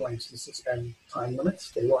not going to suspend time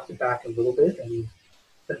limits. They walked it back a little bit and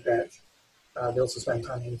said that they'll suspend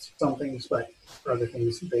time limits for some things, but for other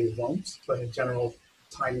things they won't. But in general,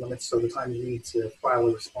 time limits, so the time you need to file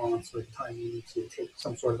a response or the time you need to take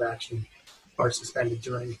some sort of action, are suspended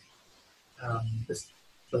during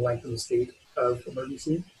the length of the state of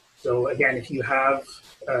emergency. So again, if you have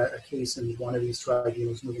a case in one of these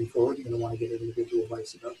tribunals moving forward, you're going to want to get individual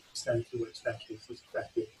advice about the extent to which that case is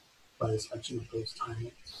affected by the suspension of those time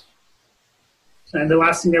limits. And the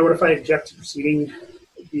last thing there, what if I object to proceeding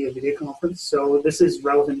via video conference? So this is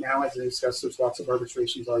relevant now, as I discussed. There's lots of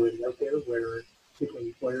arbitrations already out there where particularly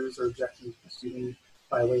employers are objecting to proceeding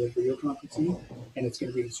by way of video conferencing, and it's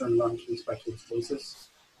going to be determined on a case-by-case basis.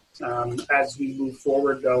 As we move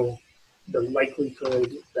forward, though, the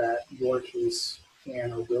likelihood that your case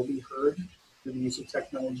can or will be heard through the use of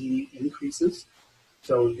technology increases.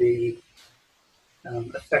 So the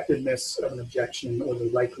effectiveness of an objection, or the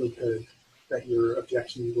likelihood that your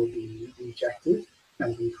objection will be rejected,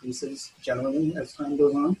 kind of increases generally as time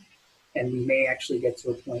goes on. And we may actually get to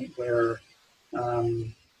a point where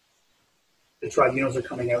the tribunals are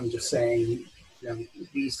coming out and just saying,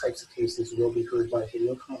 these types of cases will be heard by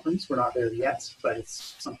video conference. We're not there yet, but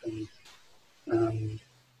it's something to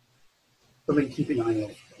keep an eye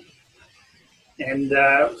on. And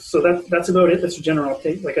so that's about it. That's a general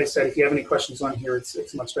update. Like I said, if you have any questions on here,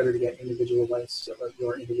 it's much better to get individual advice about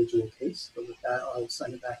your individual case. But with that, I'll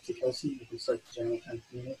send it back to Kelsey. We can start the general kind of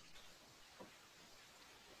Q&A.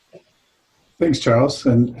 Thanks, Charles.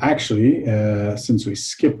 And actually, since we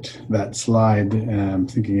skipped that slide,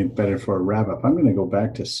 thinking it better for a wrap-up, I'm going to go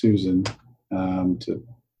back to Susan to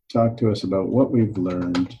talk to us about what we've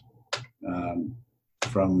learned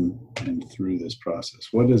from and through this process.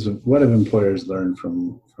 What have employers learned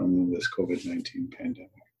from this COVID-19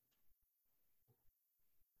 pandemic?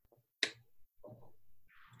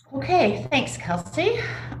 Okay, thanks, Kelsey.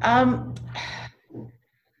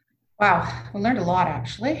 Wow, we learned a lot,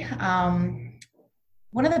 actually.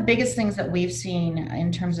 One of the biggest things that we've seen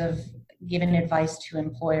in terms of giving advice to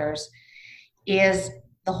employers is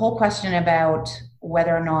the whole question about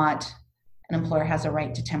whether or not an employer has a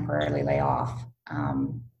right to temporarily lay off.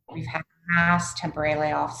 We've had mass temporary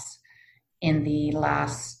layoffs in the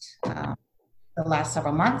last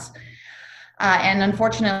several months. And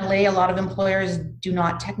unfortunately, a lot of employers do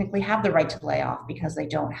not technically have the right to lay off because they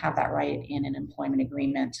don't have that right in an employment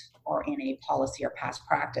agreement or in a policy or past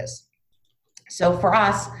practice. So for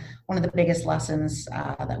us, one of the biggest lessons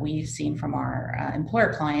that we've seen from our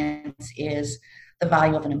employer clients is the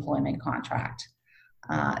value of an employment contract,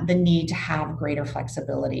 the need to have greater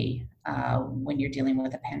flexibility when you're dealing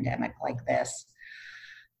with a pandemic like this.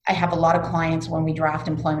 I have a lot of clients when we draft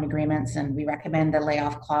employment agreements and we recommend a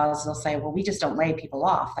layoff clause, they'll say, well, we just don't lay people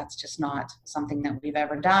off. That's just not something that we've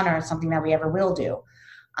ever done or something that we ever will do.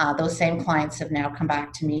 Those same clients have now come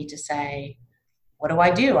back to me to say,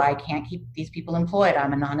 what do? I can't keep these people employed.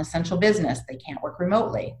 I'm a non-essential business. They can't work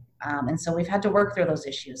remotely. And so we've had to work through those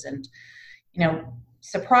issues. And,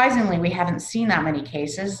 surprisingly, we haven't seen that many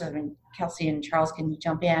cases. I mean, Kelsey and Charles can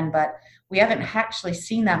jump in, but we haven't actually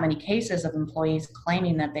seen that many cases of employees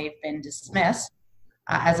claiming that they've been dismissed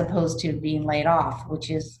as opposed to being laid off, which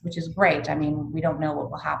is great. I mean, we don't know what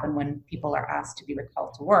will happen when people are asked to be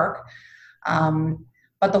recalled to work.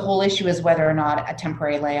 But the whole issue is whether or not a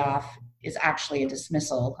temporary layoff is actually a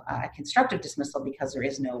dismissal, a constructive dismissal, because there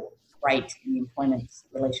is no right in the employment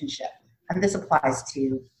relationship. And this applies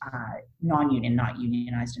to non-union, not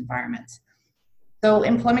unionized environments. So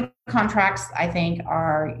employment contracts, I think,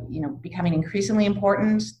 are becoming increasingly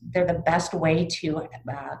important. They're the best way to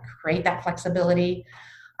create that flexibility.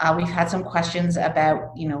 We've had some questions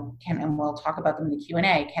about, and we'll talk about them in the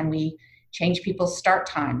Q&A. Can we change people's start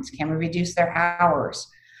times? Can we reduce their hours?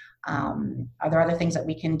 Are there other things that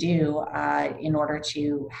we can do in order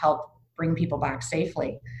to help bring people back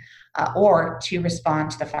safely, or to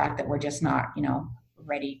respond to the fact that we're just not,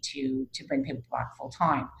 ready to bring people back full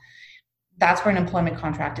time? That's where an employment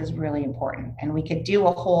contract is really important. And we could do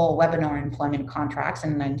a whole webinar on employment contracts.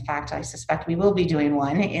 And in fact, I suspect we will be doing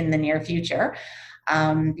one in the near future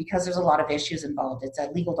because there's a lot of issues involved. It's a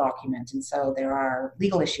legal document. And so there are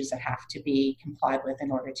legal issues that have to be complied with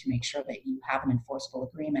in order to make sure that you have an enforceable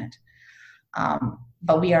agreement.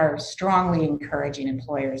 But we are strongly encouraging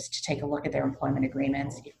employers to take a look at their employment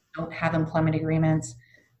agreements. If you don't have employment agreements,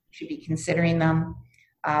 you should be considering them.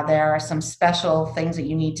 There are some special things that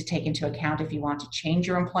you need to take into account if you want to change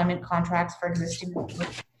your employment contracts for existing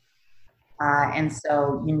employees. And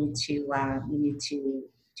so you need to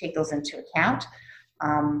take those into account.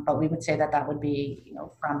 But we would say that would be,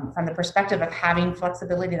 from the perspective of having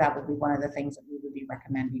flexibility, that would be one of the things that we would be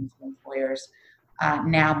recommending to employers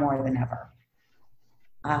now more than ever.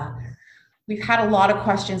 We've had a lot of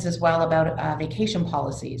questions as well about vacation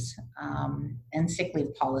policies and sick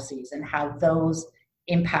leave policies and how those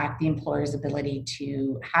impact the employer's ability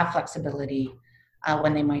to have flexibility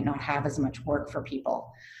when they might not have as much work for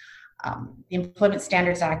people. The Employment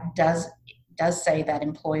Standards Act does say that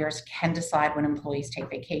employers can decide when employees take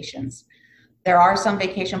vacations. There are some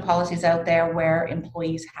vacation policies out there where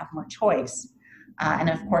employees have more choice. And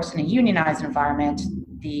of course, in a unionized environment,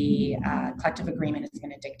 the collective agreement is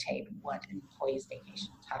going to dictate what an employee's vacation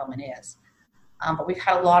entitlement is. But we've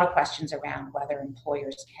had a lot of questions around whether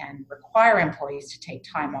employers can require employees to take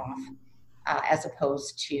time off as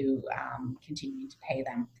opposed to continuing to pay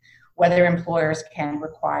them. Whether employers can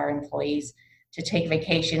require employees to take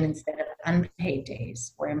vacation instead of unpaid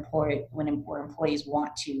days where employees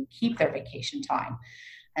want to keep their vacation time.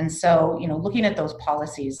 And so, looking at those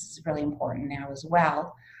policies is really important now as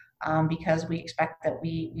well, because we expect that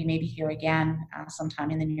we may be here again sometime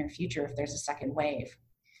in the near future if there's a second wave.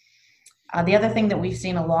 The other thing that we've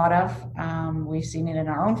seen a lot of, we've seen it in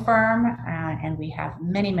our own firm, and we have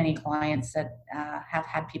many, many clients that have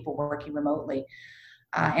had people working remotely.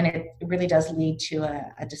 And it really does lead to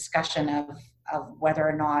a discussion of whether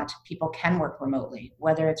or not people can work remotely,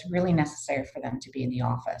 whether it's really necessary for them to be in the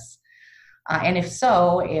office. And if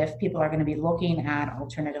so, if people are going to be looking at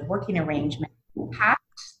alternative working arrangements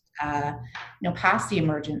past the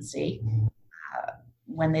emergency,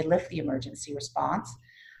 when they lift the emergency response,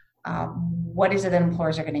 what is it that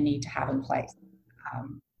employers are going to need to have in place?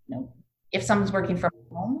 If someone's working from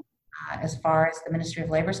home, as far as the Ministry of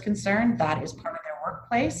Labor is concerned, that is part of their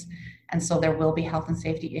workplace. And so there will be health and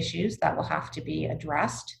safety issues that will have to be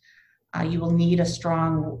addressed. You will need a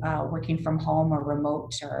strong working from home or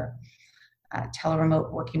remote or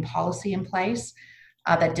teleremote working policy in place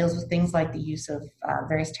that deals with things like the use of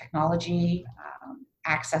various technology,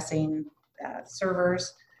 accessing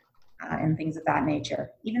servers, and things of that nature.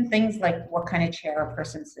 Even things like what kind of chair a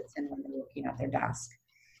person sits in when they're looking at their desk.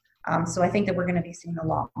 So I think that we're going to be seeing a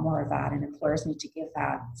lot more of that, and employers need to give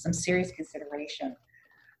that some serious consideration.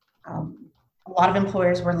 A lot of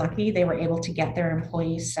employers were lucky. They were able to get their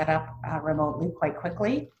employees set up remotely quite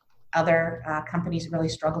quickly. Other companies really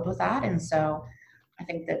struggled with that, and so I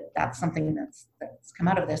think that that's something that's come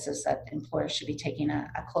out of this, is that employers should be taking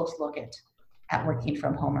a close look at working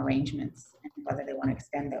from home arrangements and whether they want to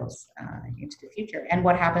extend those into the future, and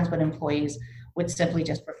what happens when employees would simply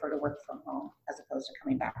just prefer to work from home as opposed to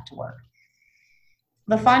coming back to work.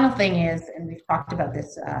 The final thing is, and we've talked about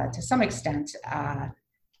this to some extent,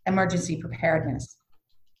 emergency preparedness.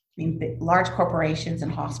 I mean, large corporations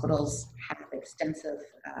and hospitals have extensive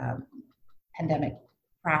pandemic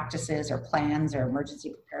practices or plans or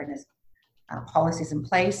emergency preparedness policies in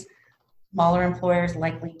place. Smaller employers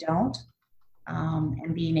likely don't.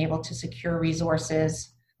 And being able to secure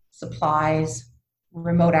resources, supplies,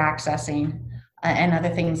 remote accessing, and other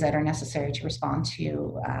things that are necessary to respond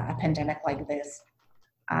to a pandemic like this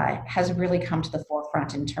has really come to the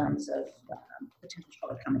forefront in terms of potential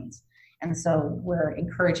shortcomings. And so we're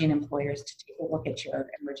encouraging employers to take a look at your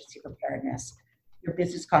emergency preparedness, your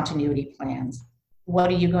business continuity plans.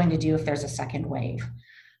 What are you going to do if there's a second wave?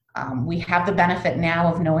 We have the benefit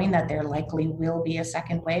now of knowing that there likely will be a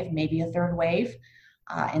second wave, maybe a third wave.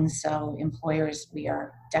 And so employers, we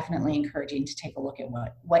are definitely encouraging to take a look at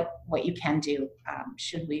what you can do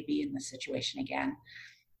should we be in this situation again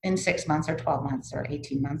in 6 months or 12 months or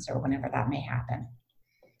 18 months or whenever that may happen.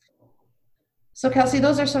 So Kelsey,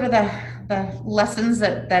 those are sort of the lessons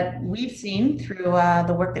that we've seen through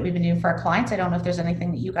the work that we've been doing for our clients. I don't know if there's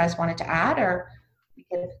anything that you guys wanted to add, or we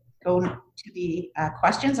could go to the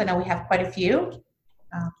questions. I know we have quite a few.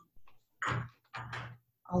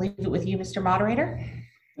 I'll leave it with you, Mr. Moderator.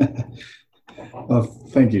 Well,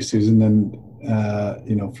 thank you, Susan. And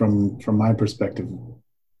you know, from my perspective,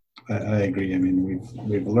 I agree. I mean,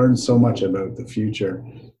 we've learned so much about the future,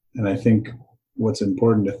 and I think what's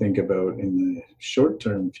important to think about in the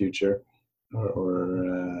short-term future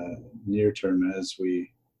or near term as we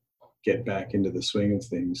get back into the swing of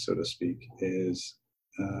things, so to speak, is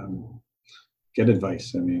get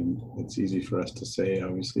advice. I mean, it's easy for us to say,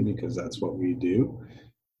 obviously, because that's what we do,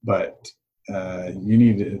 but you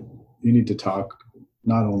need to talk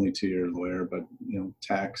not only to your lawyer, but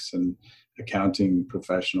tax and accounting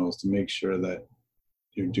professionals to make sure that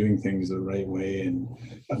you're doing things the right way and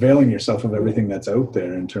availing yourself of everything that's out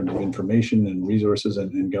there in terms of information and resources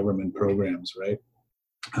and government programs, right?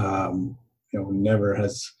 Never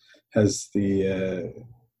has the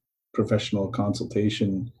professional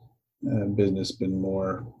consultation business been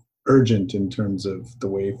more urgent in terms of the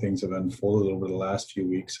way things have unfolded over the last few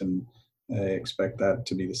weeks, and I expect that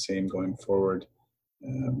to be the same going forward.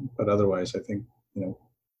 But otherwise, I think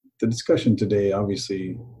the discussion today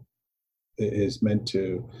obviously is meant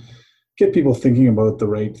to get people thinking about the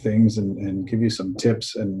right things and give you some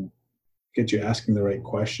tips and get you asking the right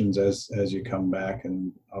questions as you come back.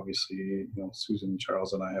 And obviously, Susan,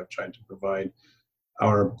 Charles, and I have tried to provide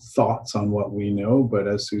our thoughts on what we know. But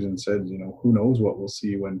as Susan said, who knows what we'll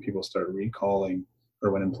see when people start recalling,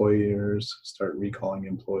 or when employers start recalling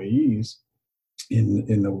employees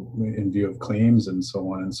in view of claims and so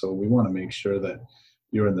on. And so we want to make sure that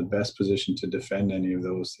you're in the best position to defend any of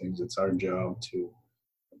those things. It's our job to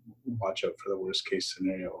watch out for the worst case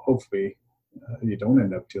scenario. Hopefully you don't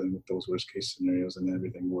end up dealing with those worst case scenarios and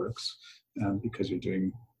everything works because you're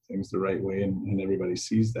doing things the right way and everybody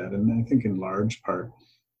sees that. And I think in large part,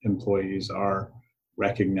 employees are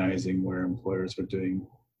recognizing where employers are doing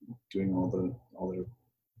all their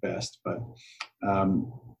best. But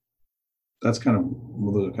those are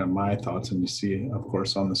kind of my thoughts. And you see, of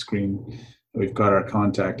course, on the screen, we've got our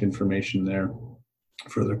contact information there.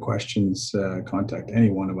 Further questions, contact any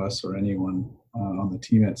one of us or anyone on the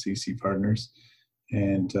team at CC Partners.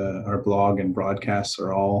 And our blog and broadcasts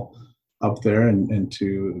are all up there. And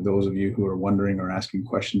to those of you who are wondering or asking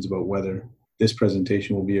questions about whether this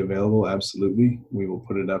presentation will be available, absolutely. We will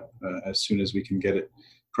put it up as soon as we can get it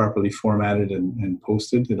properly formatted and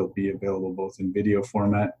posted. It'll be available both in video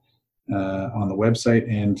format on the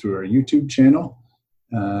website and through our YouTube channel.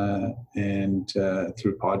 And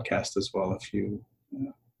through podcast as well, if you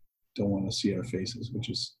don't want to see our faces, which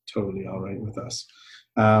is totally all right with us.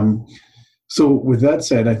 So with that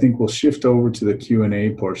said, I think we'll shift over to the Q&A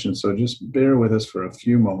portion. So just bear with us for a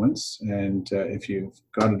few moments. And if you've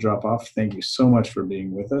got to drop off, thank you so much for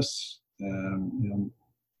being with us.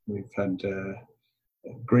 We've had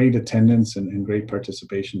great attendance and great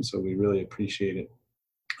participation, so we really appreciate it.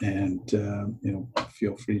 And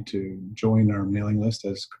feel free to join our mailing list.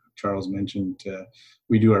 As Charles mentioned,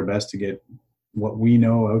 we do our best to get what we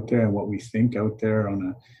know out there and what we think out there on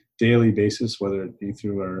a daily basis, whether it be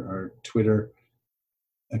through our Twitter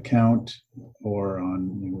account or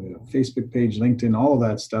on Facebook page, LinkedIn, all of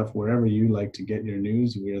that stuff. Wherever you like to get your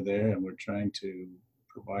news, we're there, and we're trying to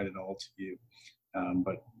provide it all to you.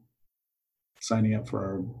 But signing up for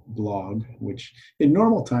our blog, which in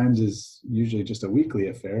normal times is usually just a weekly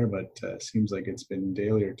affair, but seems like it's been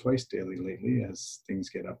daily or twice daily lately as things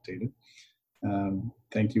get updated.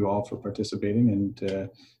 Thank you all for participating, and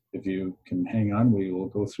if you can hang on, we will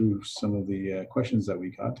go through some of the questions that we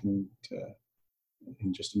got in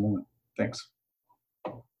just a moment. Thanks.